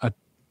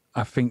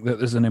I think that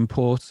there's an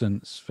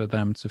importance for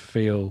them to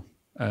feel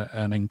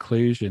an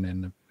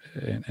inclusion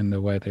in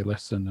the way they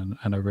listen,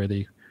 and a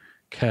really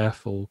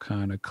careful,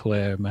 kind of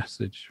clear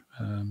message.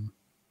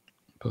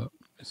 But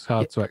it's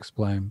hard to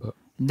explain. But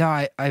no,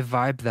 I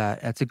vibe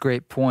that. That's a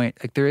great point.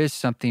 Like, there is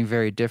something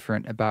very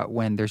different about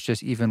when there's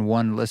just even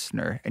one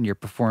listener and you're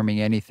performing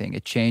anything.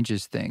 It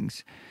changes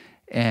things,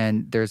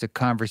 and there's a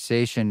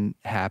conversation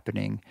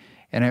happening.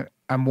 And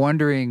I'm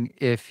wondering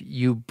if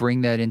you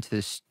bring that into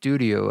the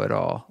studio at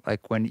all.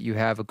 Like, when you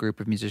have a group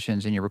of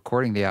musicians and you're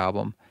recording the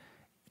album,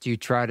 do you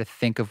try to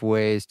think of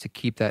ways to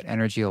keep that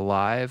energy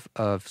alive,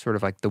 of sort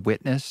of like the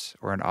witness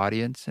or an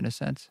audience, in a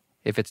sense,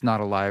 if it's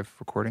not a live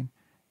recording,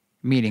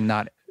 meaning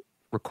not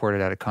recorded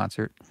at a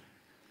concert?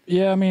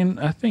 Yeah, I mean,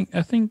 I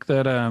think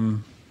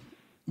that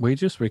we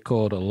just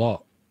record a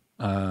lot.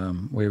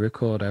 We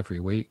record every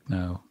week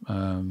now.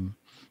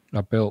 I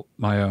built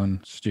my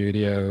own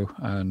studio,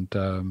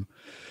 and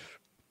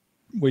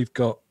we've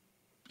got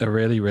a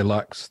really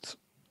relaxed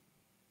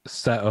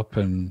setup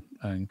and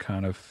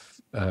kind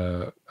of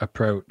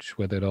approach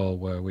with it all,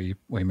 where we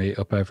meet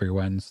up every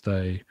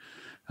Wednesday,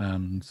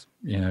 and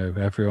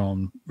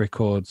everyone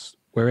records.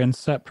 We're in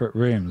separate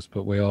rooms,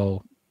 but we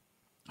all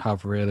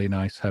have really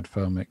nice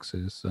headphone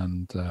mixes,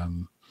 and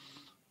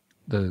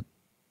the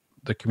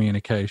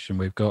communication,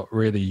 we've got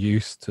really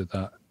used to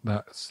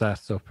that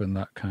setup and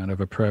that kind of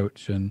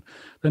approach. And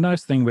the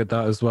nice thing with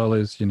that as well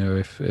is,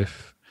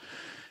 if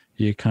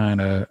you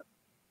kind of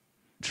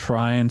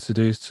trying to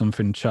do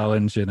something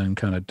challenging and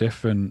kind of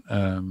different,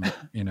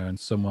 and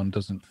someone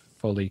doesn't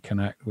fully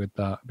connect with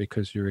that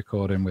because you're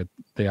recording with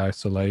the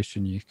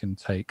isolation, you can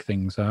take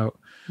things out.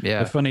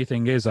 Yeah. The funny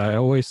thing is, I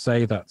always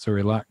say that to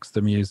relax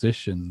the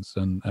musicians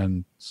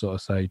and sort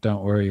of say,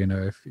 don't worry,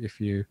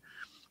 if you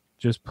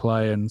just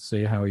play and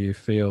see how you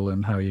feel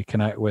and how you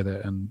connect with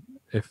it, and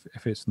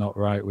if it's not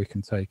right, we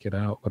can take it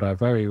out. But I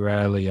very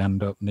rarely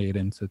end up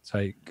needing to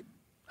take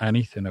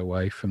anything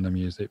away from the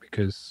music,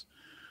 because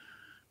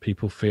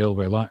people feel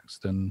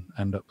relaxed and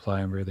end up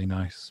playing really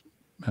nice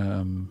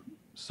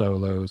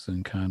solos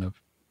and kind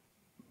of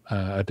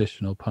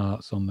additional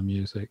parts on the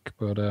music.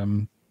 But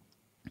I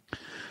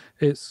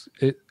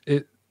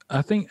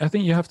think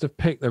you have to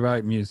pick the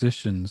right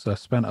musicians. I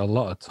spent a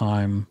lot of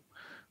time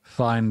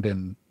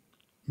finding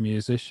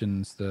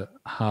musicians that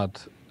had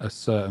a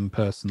certain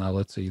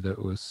personality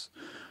that was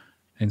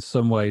in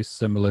some ways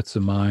similar to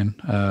mine,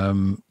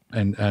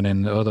 and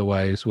in other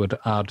ways would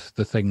add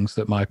the things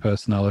that my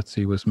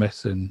personality was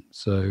missing.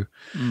 So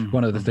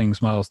one of the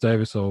things Miles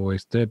Davis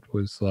always did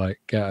was like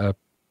get a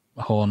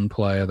horn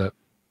player that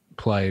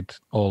played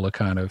all the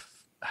kind of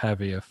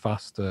heavier,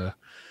 faster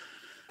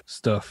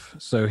stuff,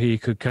 so he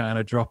could kind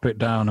of drop it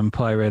down and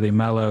play really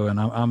mellow. And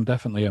I'm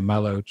definitely a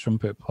mellow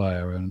trumpet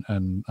player,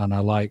 and I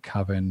like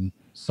having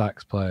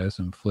sax players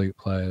and flute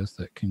players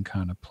that can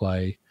kind of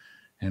play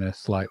in a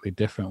slightly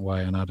different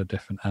way and add a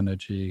different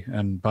energy.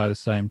 And by the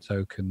same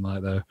token,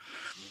 like the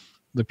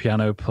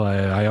piano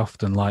player, I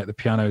often like the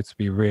piano to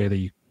be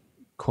really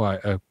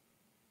quite a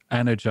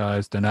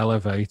energized and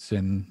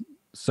elevating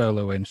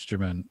solo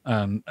instrument,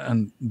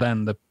 and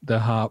then the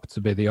harp to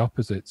be the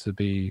opposite, to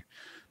be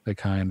the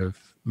kind of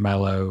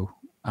mellow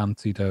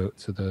antidote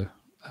to the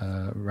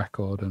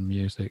record and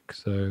music.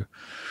 So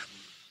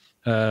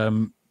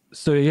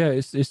yeah,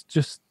 it's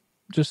just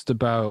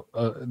about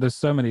there's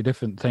so many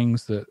different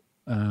things that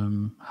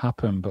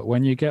happen, but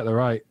when you get the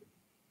right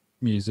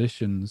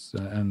musicians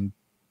and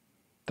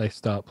they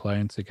start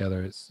playing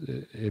together,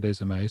 it is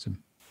amazing.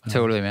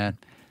 Totally, man.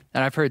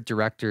 And I've heard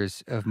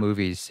directors of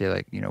movies say,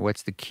 like,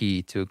 what's the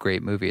key to a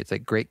great movie? It's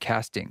like great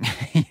casting.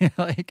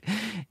 Like,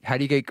 how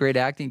do you get great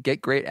acting?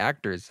 Get great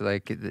actors.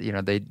 Like,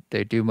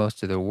 they do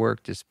most of the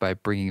work just by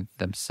bringing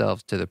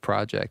themselves to the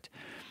project.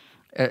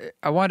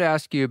 I wanted to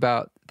ask you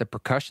about the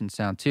percussion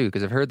sound too,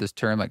 because I've heard this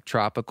term like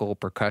tropical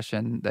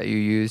percussion that you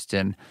used,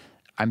 and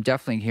I'm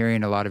definitely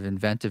hearing a lot of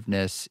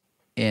inventiveness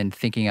in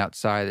thinking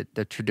outside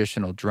the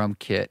traditional drum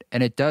kit.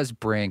 And it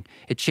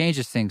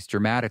changes things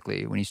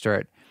dramatically when you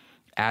start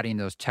adding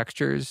those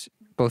textures,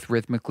 both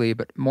rhythmically,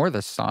 but more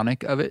the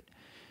sonic of it.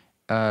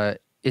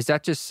 Is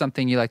that just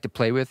something you like to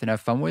play with and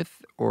have fun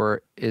with?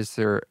 Or is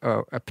there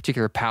a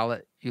particular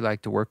palette you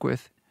like to work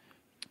with?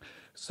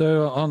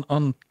 So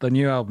on the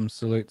new album,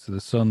 Salute to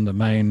the Sun, the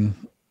main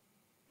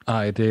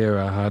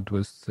idea I had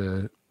was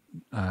to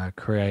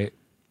create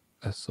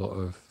a sort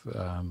of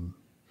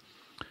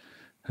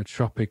a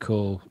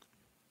tropical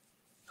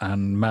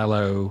and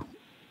mellow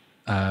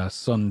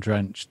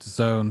sun-drenched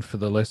zone for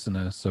the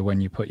listener. So when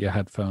you put your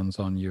headphones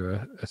on, you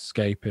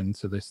escape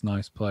into this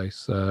nice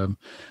place.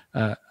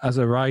 As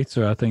a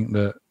writer, I think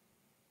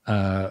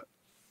that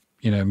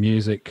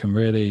music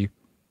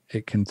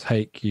can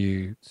take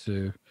you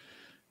to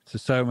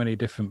so many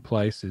different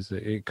places.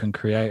 It can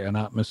create an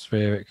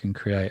atmosphere, it can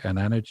create an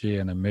energy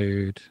and a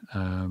mood,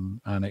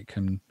 and it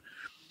can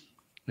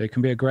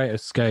be a great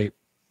escape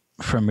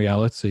from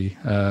reality.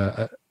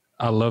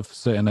 I love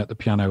sitting at the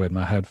piano with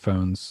my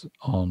headphones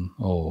on,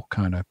 or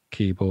kind of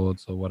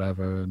keyboards or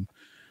whatever, and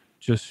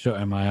just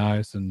shutting my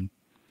eyes and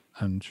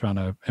trying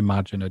to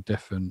imagine a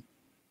different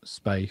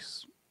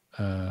space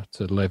to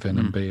live in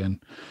and be in.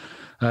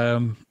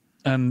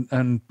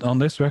 And on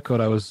this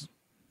record,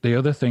 the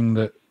other thing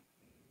that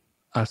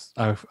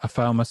I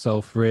found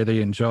myself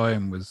really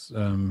enjoying was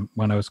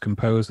when I was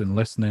composing,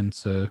 listening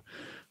to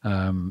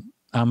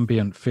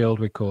ambient field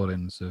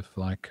recordings of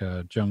like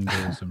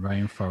jungles and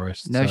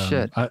rainforests. No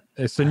shit.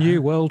 It's a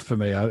new world for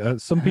me.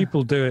 Some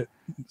people do it.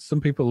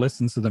 Some people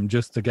listen to them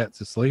just to get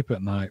to sleep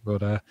at night,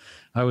 but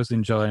I was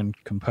enjoying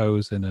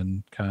composing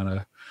and kind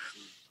of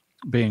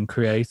being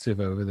creative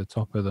over the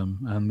top of them.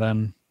 And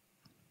then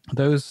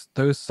those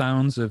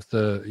sounds of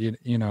the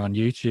on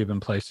YouTube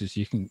and places,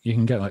 you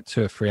can get like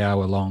 2 or 3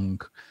 hour long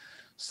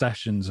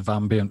sessions of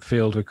ambient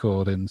field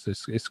recordings.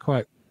 It's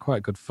quite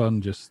good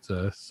fun just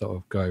sort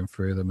of going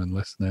through them and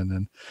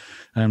listening,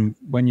 and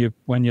when you're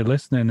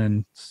listening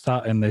and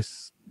start in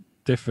this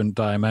different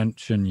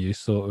dimension, you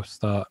sort of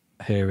start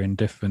hearing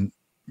different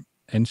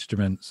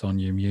instruments on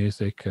your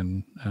music,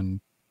 and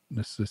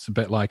it's a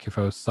bit like if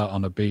I was sat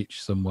on a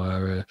beach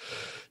somewhere,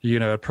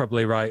 I'd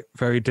probably write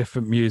very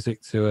different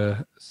music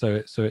so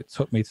it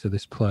took me to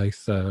this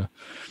place, and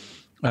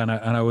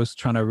I was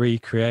trying to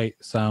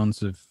recreate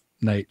sounds of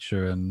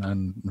nature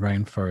and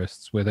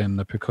rainforests within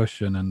the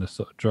percussion and the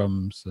sort of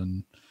drums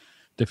and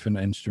different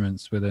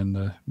instruments within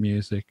the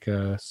music.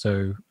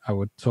 So I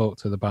would talk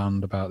to the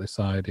band about this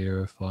idea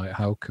of like,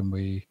 how can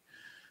we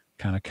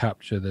kind of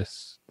capture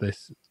this?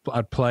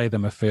 I'd play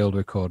them a field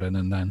recording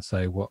and then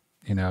say, what,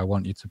 I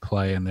want you to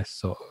play in this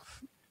sort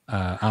of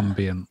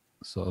ambient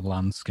sort of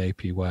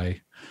landscapey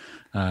way.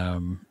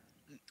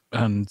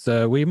 And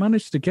we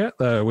managed to get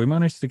there. We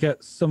managed to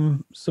get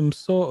some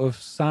sort of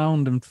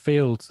sound and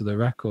feel to the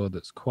record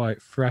that's quite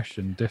fresh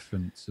and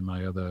different to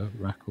my other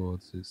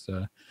records. It's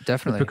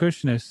definitely. The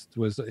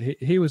percussionist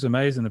he was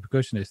amazing. The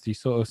percussionist,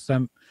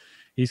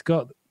 he's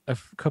got a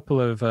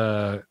couple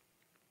of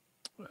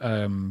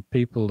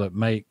people that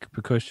make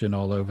percussion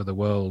all over the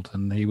world,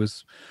 and he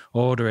was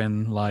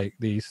ordering like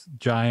these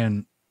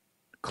giant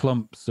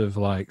clumps of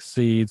like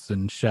seeds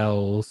and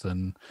shells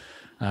and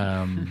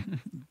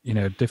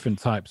different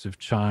types of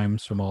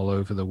chimes from all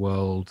over the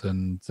world,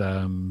 and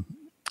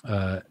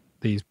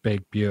these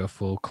big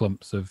beautiful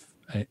clumps of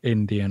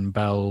Indian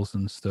bells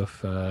and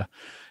stuff.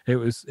 It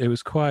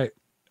was quite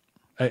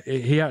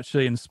he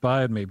actually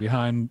inspired me.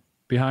 Behind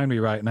me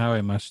right now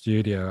in my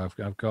studio,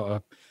 I've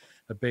got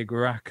a big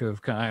rack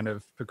of kind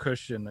of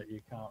percussion that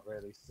you can't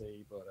really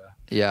see, but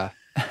yeah.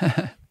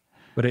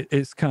 But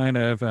it's kind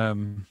of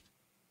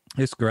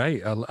it's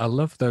great. I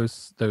love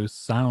those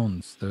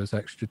sounds, those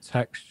extra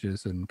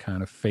textures and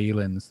kind of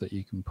feelings that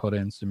you can put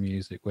into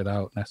music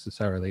without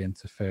necessarily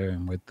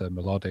interfering with the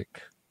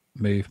melodic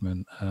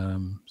movement.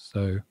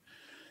 So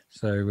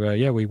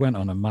we went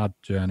on a mad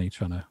journey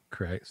trying to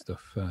create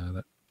stuff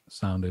that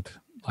sounded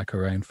like a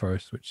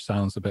rainforest, which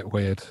sounds a bit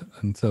weird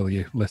until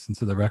you listen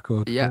to the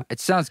record. Yeah, it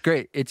sounds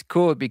great. It's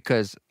cool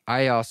because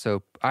I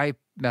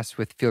mess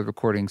with field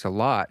recordings a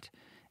lot,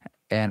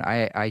 and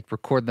I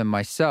record them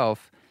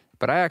myself,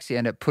 but I actually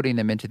end up putting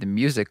them into the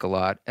music a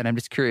lot. And I'm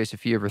just curious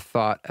if you ever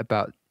thought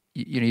about,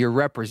 you're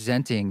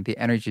representing the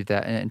energy of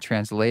that and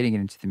translating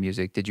it into the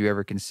music. Did you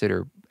ever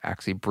consider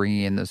actually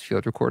bringing in those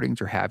field recordings,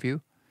 or have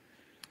you?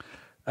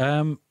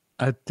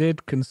 I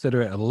did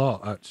consider it a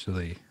lot,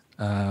 actually.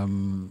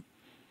 And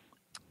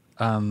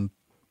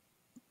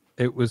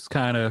it was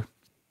kind of,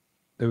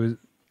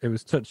 it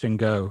was touch and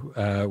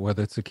go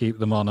whether to keep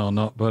them on or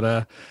not.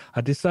 But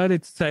I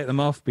decided to take them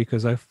off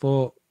because I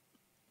thought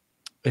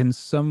in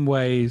some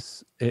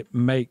ways it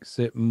makes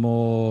it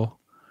more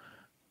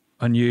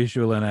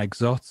unusual and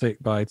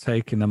exotic by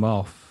taking them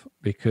off,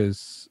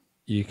 because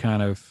you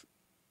kind of,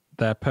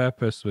 their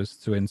purpose was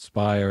to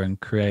inspire and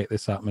create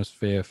this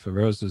atmosphere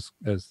for us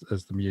as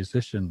the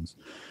musicians,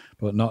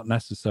 but not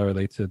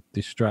necessarily to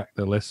distract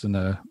the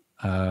listener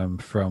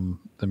from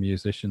the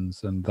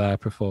musicians and their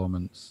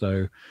performance.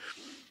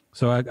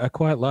 So I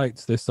quite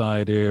liked this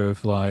idea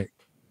of like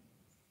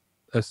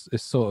a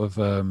sort of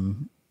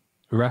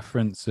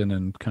referencing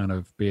and kind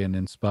of being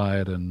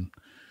inspired and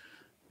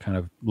kind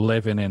of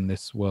living in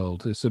this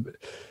world.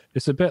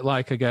 It's a bit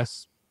like, I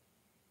guess,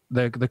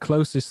 the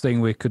closest thing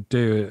we could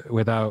do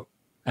without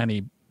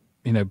any,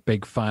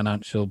 big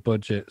financial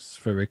budgets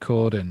for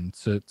recording,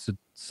 to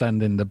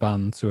sending the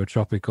band to a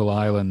tropical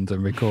island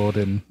and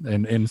recording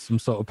in some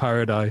sort of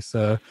paradise.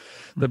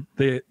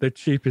 The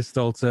cheapest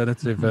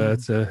alternative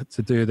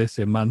to do this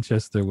in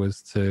Manchester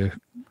was to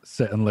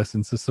sit and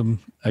listen to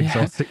some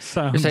exotic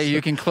sounds. So you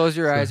can close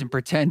your eyes and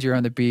pretend you're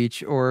on the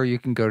beach, or you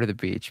can go to the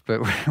beach, but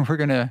we're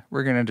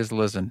gonna just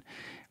listen.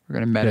 We're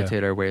gonna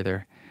meditate our way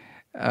there.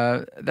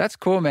 That's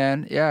cool,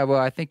 man. Yeah, well,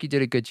 I think you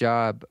did a good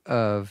job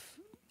of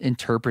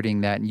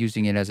interpreting that and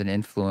using it as an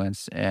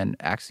influence, and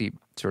actually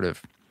sort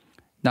of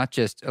not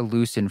just a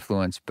loose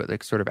influence, but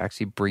like sort of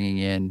actually bringing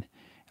in,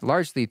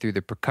 largely through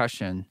the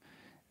percussion,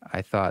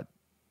 I thought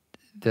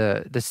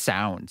the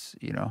sounds,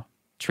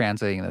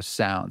 translating those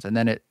sounds, and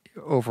then it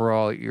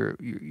overall you're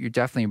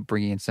definitely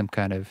bringing in some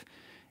kind of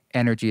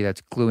energy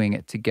that's gluing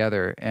it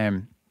together.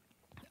 And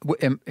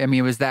I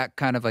mean, was that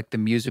kind of like the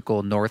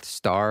musical North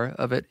Star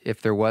of it,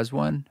 if there was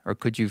one? Or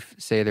could you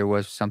say there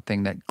was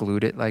something that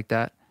glued it like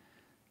that?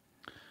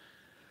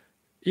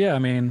 Yeah, I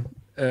mean,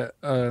 a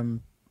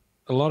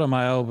lot of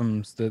my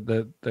albums, that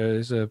there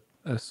is a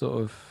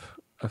sort of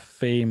a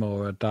theme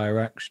or a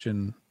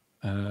direction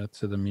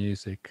to the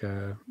music.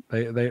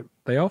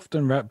 They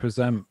often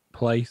represent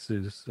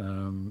places.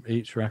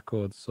 Each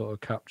record sort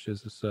of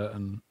captures a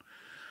certain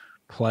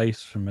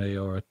place for me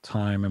or a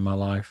time in my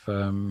life.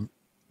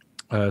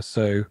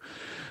 So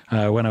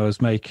when I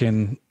was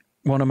making,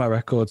 one of my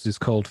records is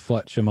called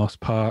Fletcher Moss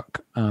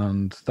Park,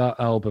 and that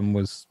album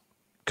was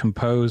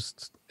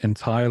composed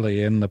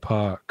entirely in the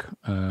park.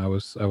 I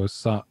was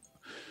sat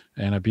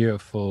in a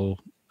beautiful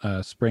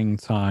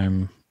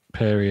springtime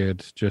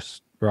period,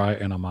 just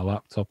writing on my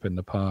laptop in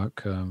the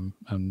park, and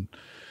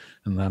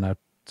then I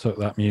took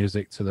that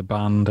music to the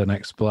band and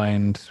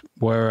explained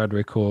where I'd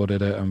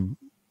recorded it and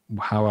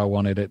how I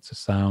wanted it to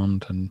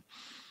sound. And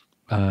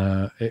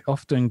it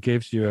often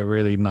gives you a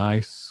really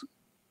nice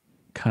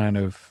kind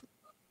of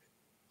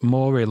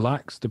more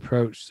relaxed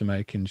approach to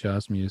making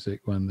jazz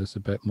music when there's a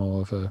bit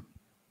more of a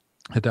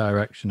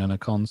direction and a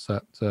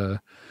concept.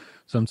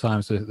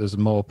 Sometimes there's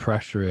more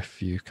pressure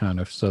if you kind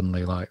of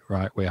suddenly like,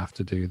 right, we have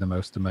to do the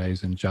most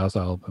amazing jazz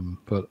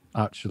album. But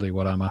actually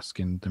what I'm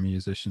asking the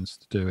musicians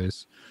to do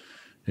is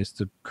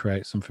to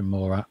create something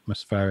more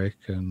atmospheric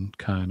and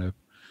kind of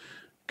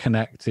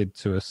connected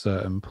to a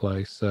certain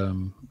place.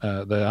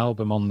 The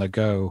album On the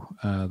Go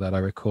that I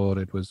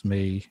recorded was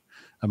me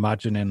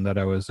imagining that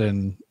I was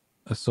in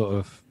a sort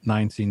of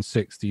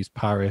 1960s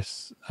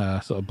Paris,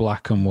 sort of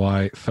black and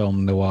white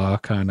film noir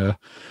kind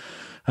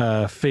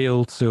of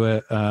feel to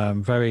it.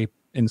 Very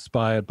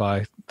inspired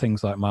by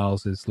things like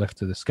Miles's Lift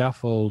to the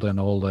Scaffold and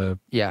all the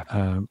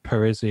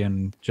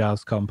Parisian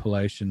jazz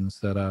compilations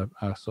that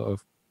I sort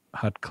of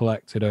had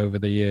collected over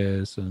the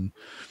years. And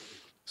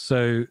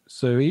so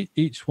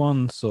each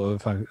one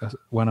sort of,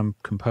 when I'm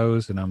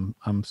composing,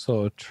 I'm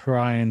sort of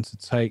trying to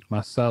take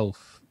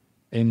myself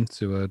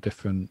into a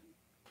different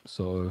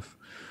sort of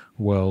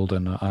world,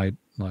 and I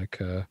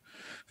like a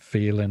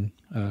feeling,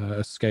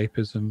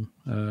 escapism,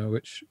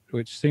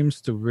 which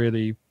seems to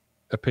really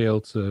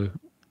appeal to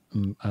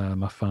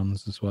my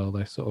fans as well.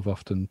 They sort of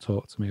often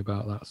talk to me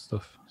about that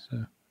stuff.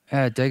 So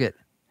I dig it.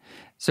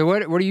 So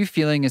what are you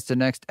feeling is the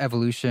next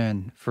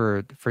evolution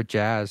for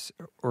jazz,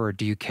 or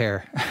do you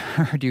care?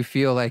 Or do you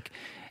feel like,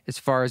 as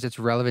far as its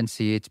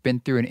relevancy, it's been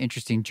through an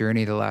interesting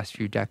journey the last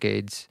few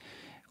decades,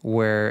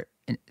 where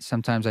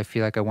sometimes I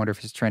feel like I wonder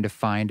if it's trying to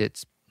find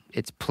its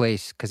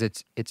place, because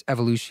its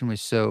evolution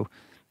was so,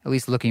 at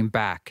least looking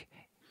back,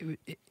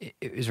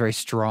 it was very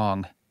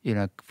strong,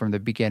 from the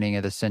beginning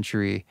of the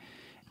century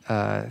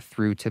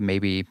through to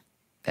maybe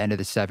the end of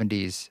the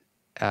 70s.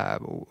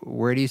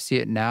 Where do you see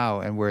it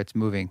now and where it's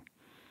moving?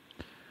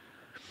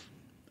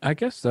 I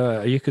guess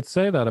you could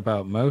say that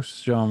about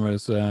most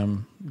genres.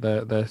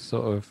 They're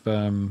sort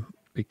of,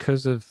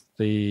 because of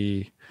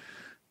the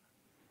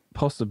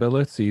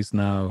possibilities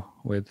now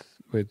with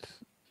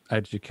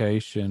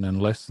education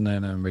and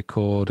listening and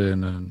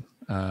recording, and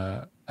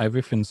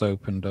everything's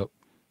opened up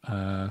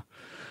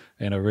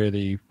in a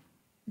really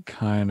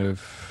kind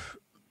of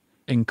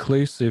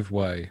inclusive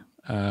way.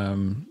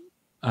 And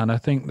I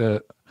think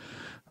that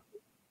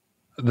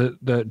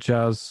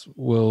jazz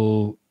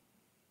will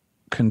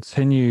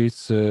continue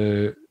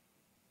to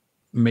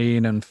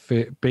mean and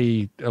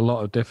be a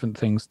lot of different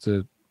things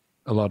to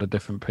a lot of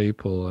different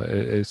people.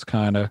 It's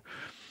kind of,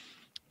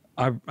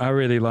 I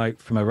really like,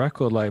 from a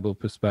record label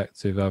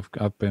perspective,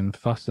 I've been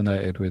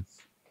fascinated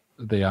with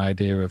the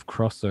idea of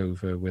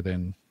crossover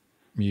within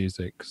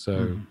music.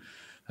 So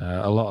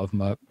a lot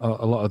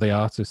of the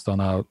artists on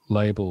our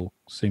label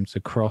seem to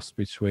cross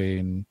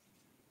between,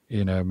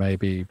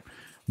 maybe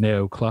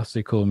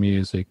neoclassical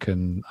music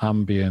and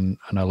ambient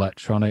and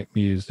electronic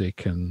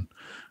music and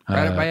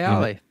right up my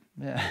alley.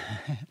 Yeah.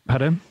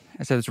 Pardon?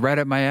 I said it's right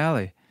up my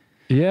alley.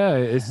 Yeah,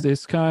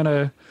 it's kind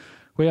of,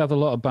 we have a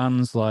lot of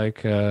bands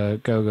like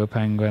Go-Go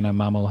Penguin and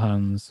Mammal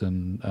Hands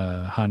and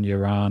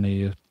Hanya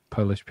Rani, a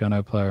Polish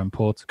piano player, and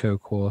Portico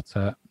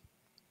Quartet.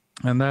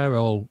 And they're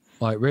all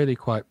like really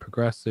quite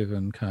progressive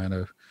and kind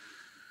of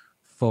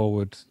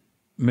forward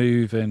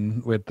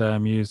moving with their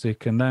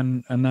music. And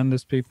then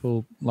there's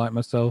people like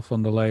myself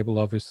on the label,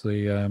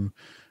 obviously, and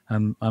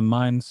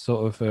mine's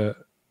sort of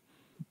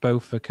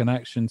both a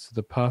connection to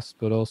the past,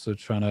 but also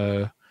trying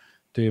to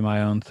do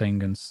my own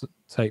thing and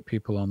take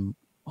people on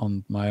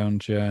my own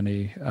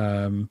journey.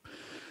 And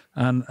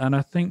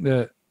I think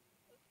that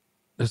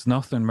there's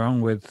nothing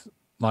wrong with,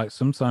 like,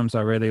 sometimes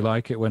I really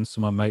like it when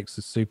someone makes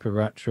a super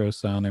retro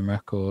sounding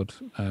record,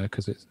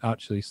 because it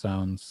actually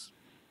sounds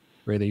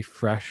really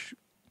fresh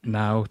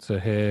now to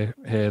hear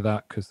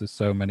that, because there's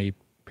so many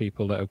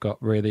people that have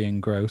got really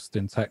engrossed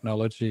in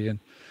technology.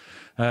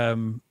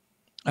 And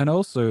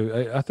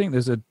also I think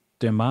there's a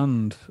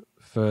demand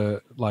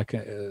for, like,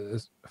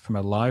 from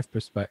a live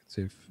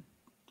perspective,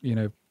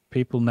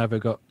 people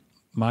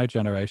my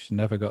generation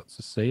never got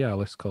to see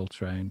Alice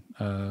Coltrane,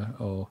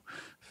 or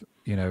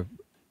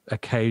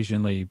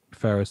occasionally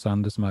Pharoah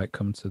Sanders might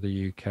come to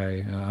the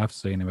UK. I've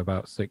seen him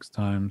about 6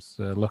 times,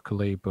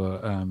 luckily,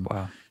 but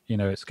wow.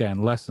 It's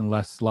getting less and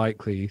less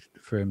likely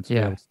for him to be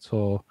able to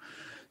tour.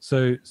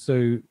 So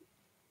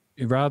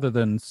rather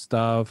than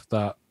starve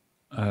that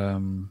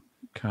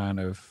kind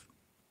of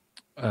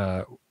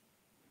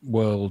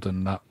world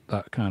and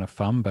that kind of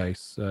fan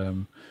base,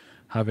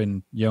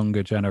 having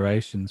younger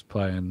generations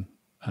playing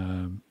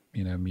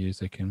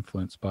music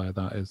influenced by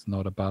that is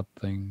not a bad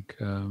thing.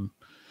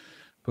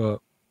 But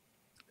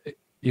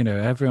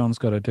everyone's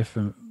got a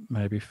different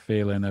maybe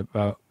feeling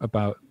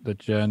about the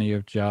journey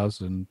of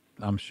jazz, and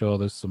I'm sure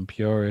there's some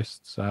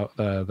purists out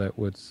there that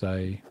would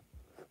say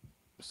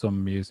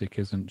some music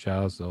isn't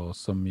jazz, or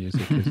some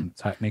music isn't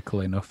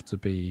technical enough to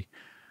be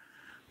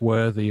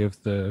worthy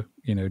of the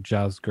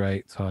jazz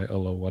great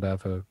title or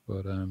whatever.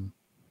 But I'm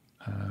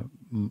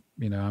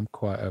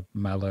quite a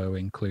mellow,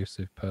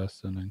 inclusive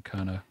person, and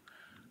kind of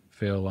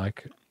feel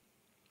like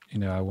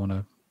I want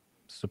to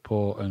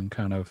support and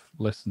kind of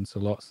listen to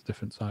lots of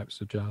different types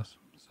of jazz.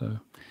 So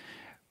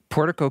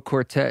Portico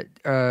Quartet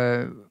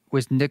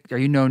was Nick. Are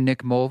you know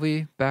Nick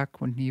Mulvey back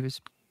when he was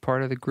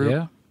part of the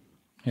group?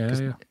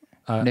 Yeah.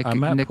 I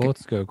met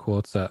Portico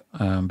Quartet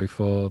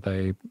before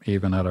they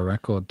even had a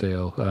record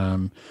deal.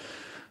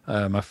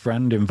 My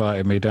friend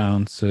invited me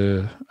down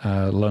to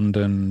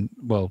London.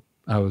 Well,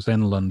 I was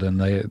in London.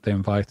 They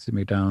invited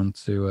me down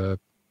to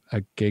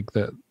a gig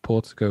that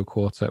Portico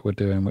Quartet were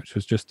doing, which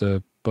was just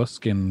a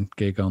busking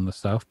gig on the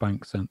South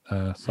Bank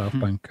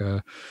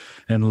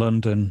in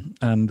London.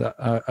 And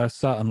I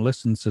sat and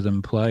listened to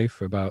them play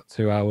for about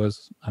 2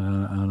 hours,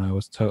 and I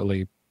was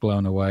totally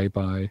blown away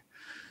by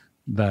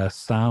their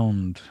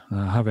sound,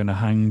 having a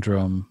hang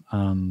drum,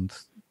 and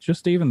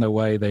just even the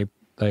way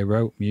they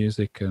wrote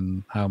music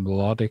and how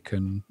melodic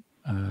and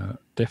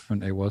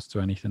different it was to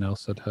anything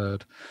else I'd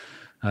heard.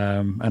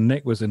 And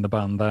Nick was in the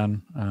band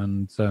then,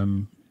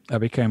 and I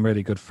became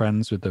really good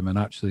friends with them, and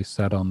actually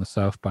said on the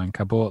South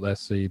Bank, I bought their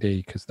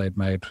CD because they'd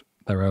made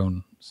their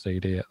own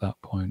CD at that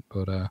point.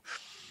 But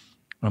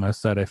and I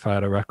said if I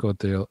had a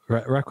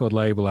record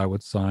label, I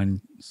would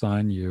sign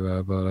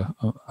you. But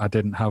I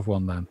didn't have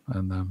one then.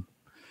 And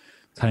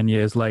 10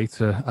 years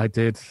later, I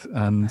did,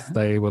 and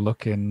they were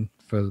looking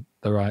for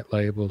the right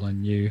label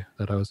and knew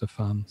that I was a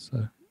fan.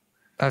 So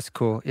that's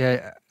cool.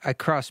 Yeah, I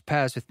crossed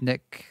paths with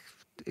Nick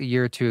a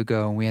year or two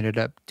ago, and we ended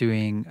up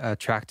doing a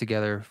track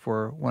together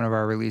for one of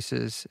our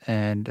releases.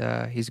 And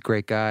he's a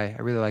great guy.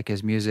 I really like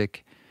his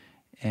music,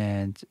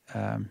 and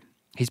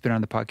he's been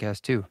on the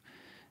podcast too.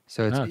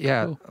 So it's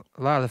cool.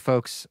 A lot of the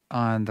folks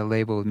on the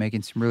label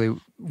making some really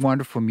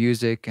wonderful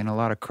music and a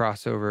lot of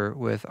crossover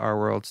with our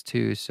worlds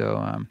too.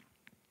 So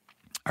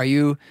are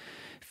you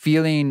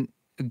feeling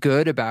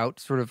good about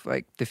sort of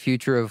like the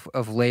future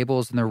of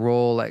labels and the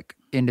role like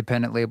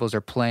independent labels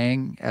are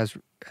playing as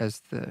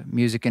the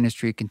music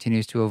industry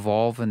continues to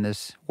evolve in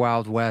this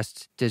Wild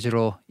West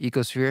digital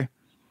ecosphere?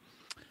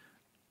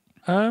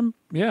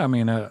 Yeah, I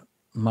mean,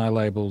 my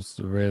label's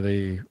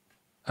really,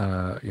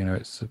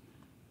 it's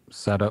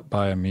set up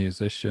by a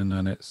musician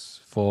and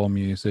it's for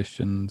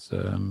musicians.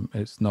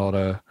 It's not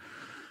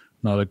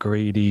a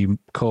greedy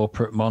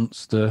corporate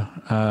monster.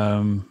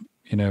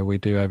 We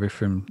do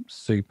everything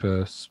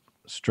super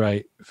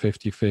straight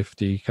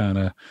 50-50 kind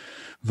of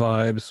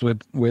vibes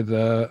with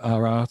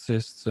our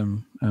artists,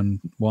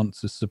 and want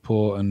to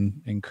support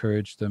and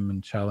encourage them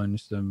and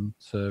challenge them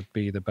to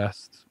be the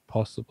best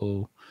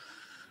possible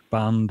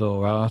band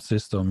or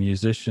artist or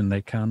musician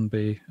they can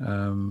be.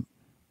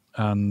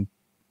 And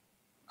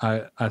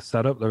I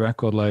set up the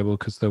record label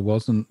because there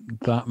wasn't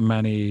that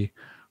many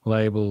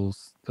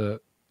labels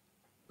that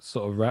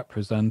sort of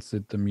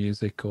represented the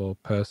music or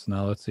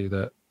personality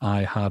that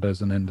I had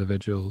as an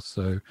individual.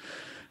 So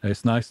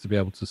it's nice to be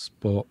able to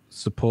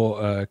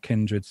support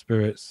kindred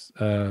spirits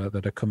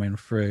that are coming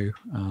through,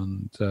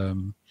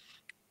 and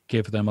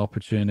give them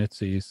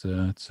opportunities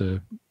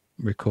to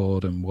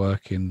record and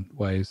work in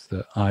ways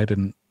that I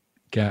didn't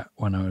get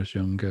when I was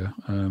younger.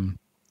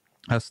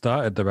 I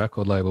started the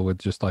record label with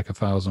just like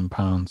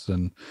 £1,000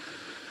 and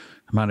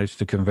managed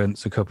to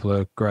convince a couple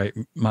of great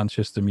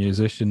Manchester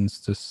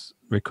musicians to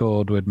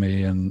record with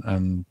me,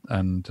 and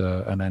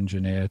an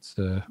engineer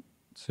to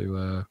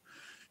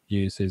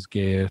use his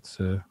gear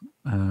to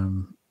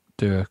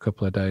do a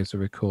couple of days of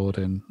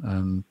recording.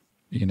 And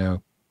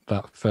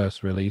that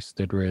first release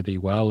did really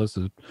well as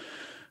a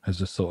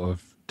sort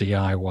of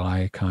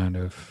DIY kind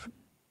of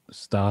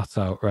start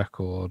out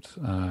record.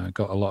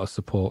 Got a lot of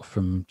support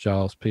from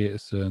Giles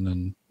Peterson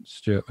and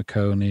Stuart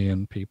McConey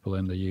and people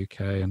in the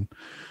UK, and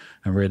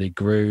really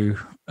grew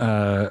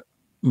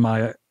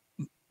my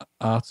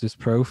artist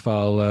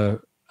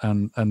profile,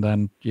 and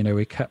then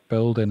we kept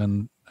building,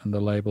 and the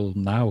label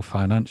now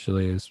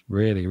financially is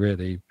really,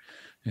 really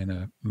in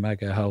a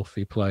mega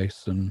healthy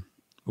place, and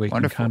we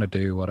Wonderful. Can kind of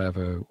do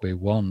whatever we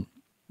want,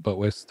 but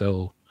we're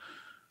still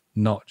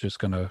not just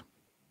going to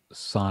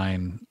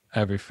sign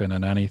everything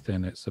and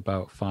anything. It's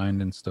about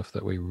finding stuff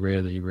that we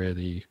really,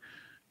 really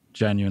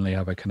genuinely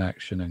have a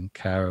connection and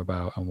care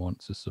about and want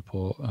to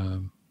support.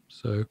 But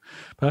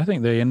I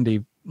think the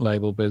indie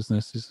label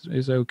business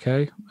is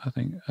okay. I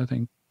think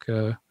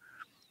we're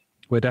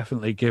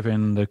definitely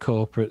giving the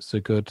corporates a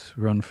good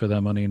run for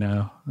their money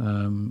now,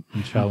 and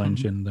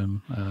challenging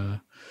them.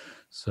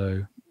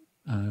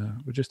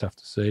 We just have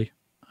to see.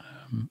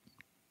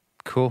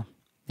 Cool.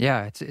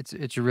 Yeah,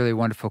 it's a really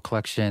wonderful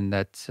collection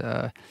that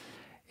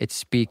it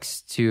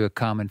speaks to a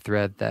common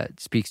thread that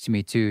speaks to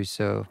me too.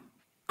 So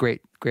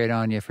great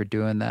on you for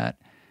doing that.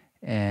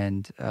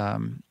 And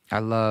I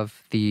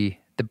love the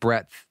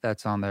breadth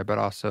that's on there, but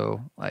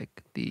also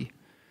like there's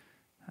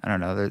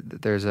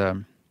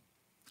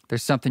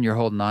something you're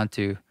holding on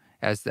to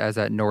as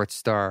that North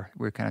Star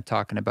we're kind of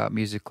talking about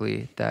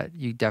musically that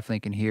you definitely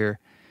can hear,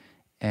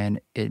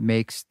 and it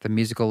makes the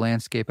musical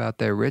landscape out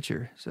there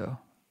richer. So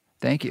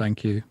thank you.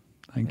 Thank you.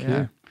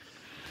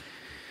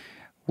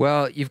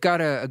 Well, you've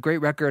got a great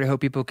record. I hope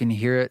people can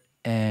hear it,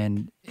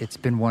 and it's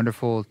been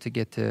wonderful to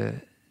get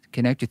to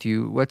connect with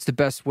you. What's the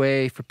best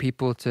way for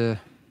people to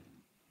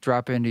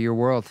drop into your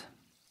world?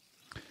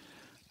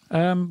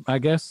 I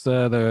guess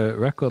the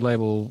record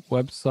label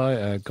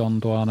website,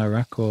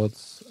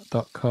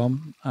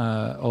 GondwanaRecords.com.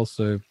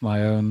 Also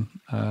my own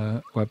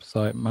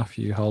website,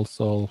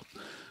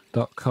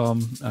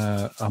 MatthewHalsall.com.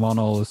 I'm on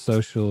all the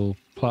social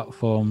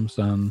platforms,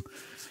 and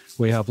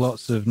we have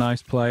lots of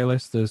nice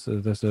playlists. There's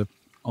not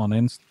on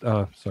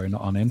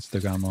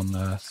Instagram, on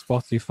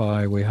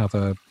Spotify. We have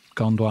a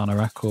Gondwana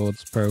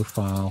Records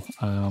profile,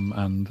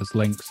 and there's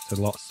links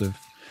to lots of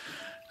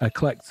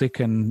eclectic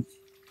and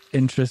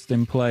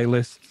interesting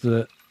playlists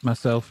that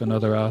myself and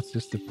other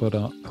artists have put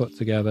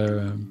together,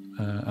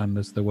 and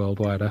there's the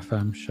Worldwide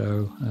FM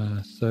show.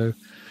 So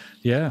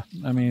yeah,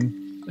 I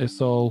mean, it's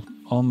all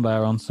on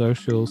there on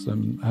socials,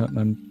 and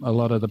a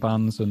lot of the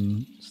bands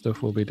and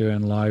stuff will be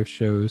doing live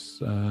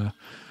shows,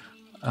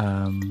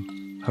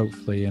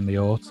 hopefully in the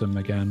autumn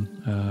again,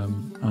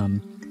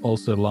 and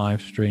also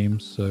live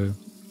streams. So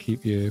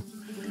keep your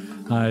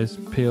eyes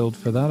peeled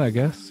for that, I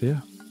guess.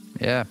 Yeah.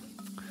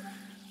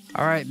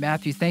 All right,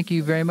 Matthew, thank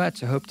you very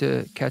much. I hope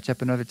to catch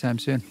up another time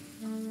soon.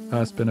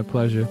 It's been a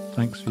pleasure.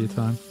 Thanks for your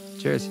time.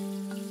 Cheers.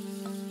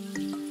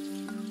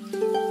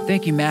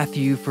 Thank you,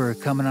 Matthew, for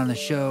coming on the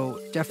show.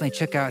 Definitely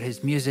check out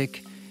his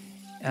music.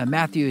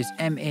 Matthew is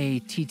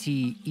Matthew.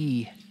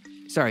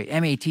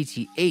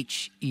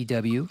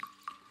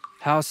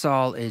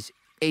 Halsall is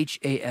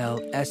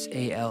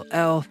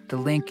Halsall. The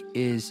link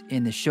is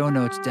in the show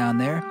notes down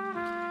there.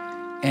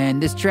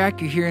 And this track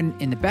you're hearing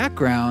in the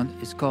background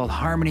is called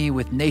Harmony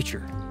with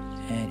Nature,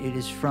 and it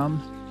is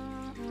from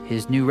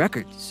his new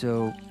record.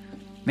 So,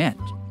 man,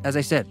 as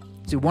I said,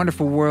 it's a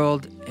wonderful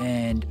world,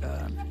 and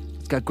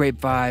it's got great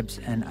vibes,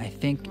 and I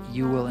think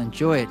you will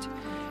enjoy it.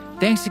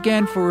 Thanks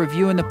again for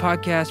reviewing the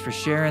podcast, for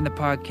sharing the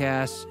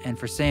podcast, and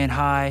for saying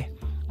hi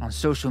on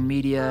social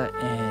media.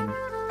 And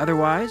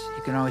otherwise,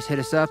 you can always hit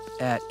us up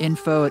at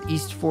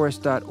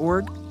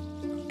info@eastforest.org.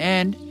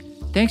 And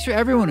thanks for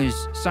everyone who's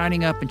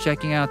signing up and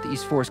checking out the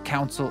East Forest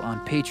Council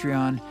on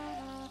Patreon.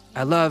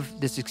 I love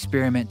this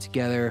experiment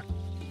together,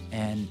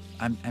 and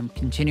I'm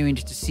continuing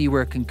to see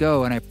where it can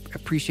go, and I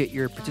appreciate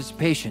your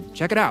participation.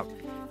 Check it out,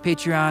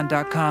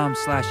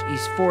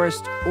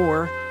 patreon.com/eastforest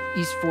or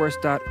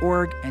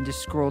eastforest.org, and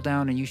just scroll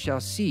down and you shall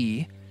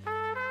see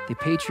the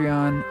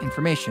Patreon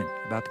information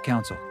about the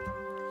council.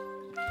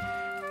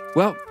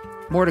 Well,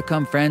 more to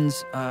come,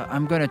 friends.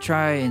 I'm going to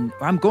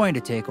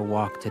take a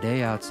walk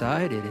today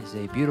outside. It is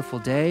a beautiful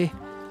day.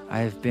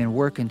 I've been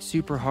working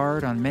super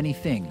hard on many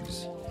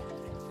things.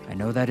 I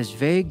know that is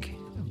vague,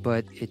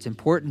 but it's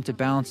important to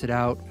balance it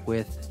out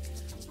with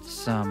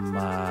some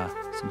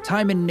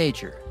time in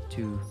nature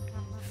to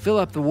fill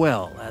up the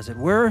well, as it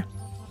were.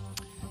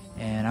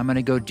 And I'm going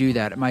to go do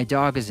that. My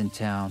dog is in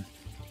town,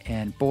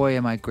 and boy,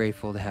 am I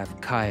grateful to have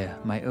Kaya,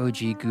 my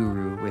OG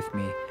guru, with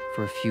me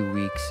for a few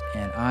weeks,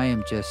 and I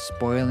am just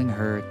spoiling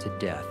her to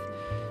death.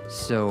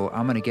 So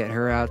I'm going to get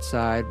her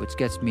outside, which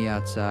gets me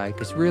outside,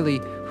 because really,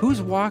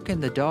 who's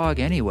walking the dog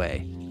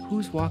anyway?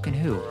 Who's walking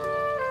who?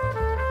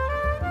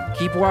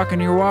 Keep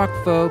walking your walk,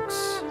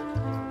 folks.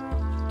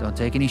 Don't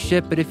take any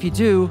shit, but if you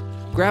do,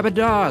 grab a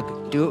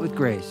dog. Do it with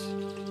grace.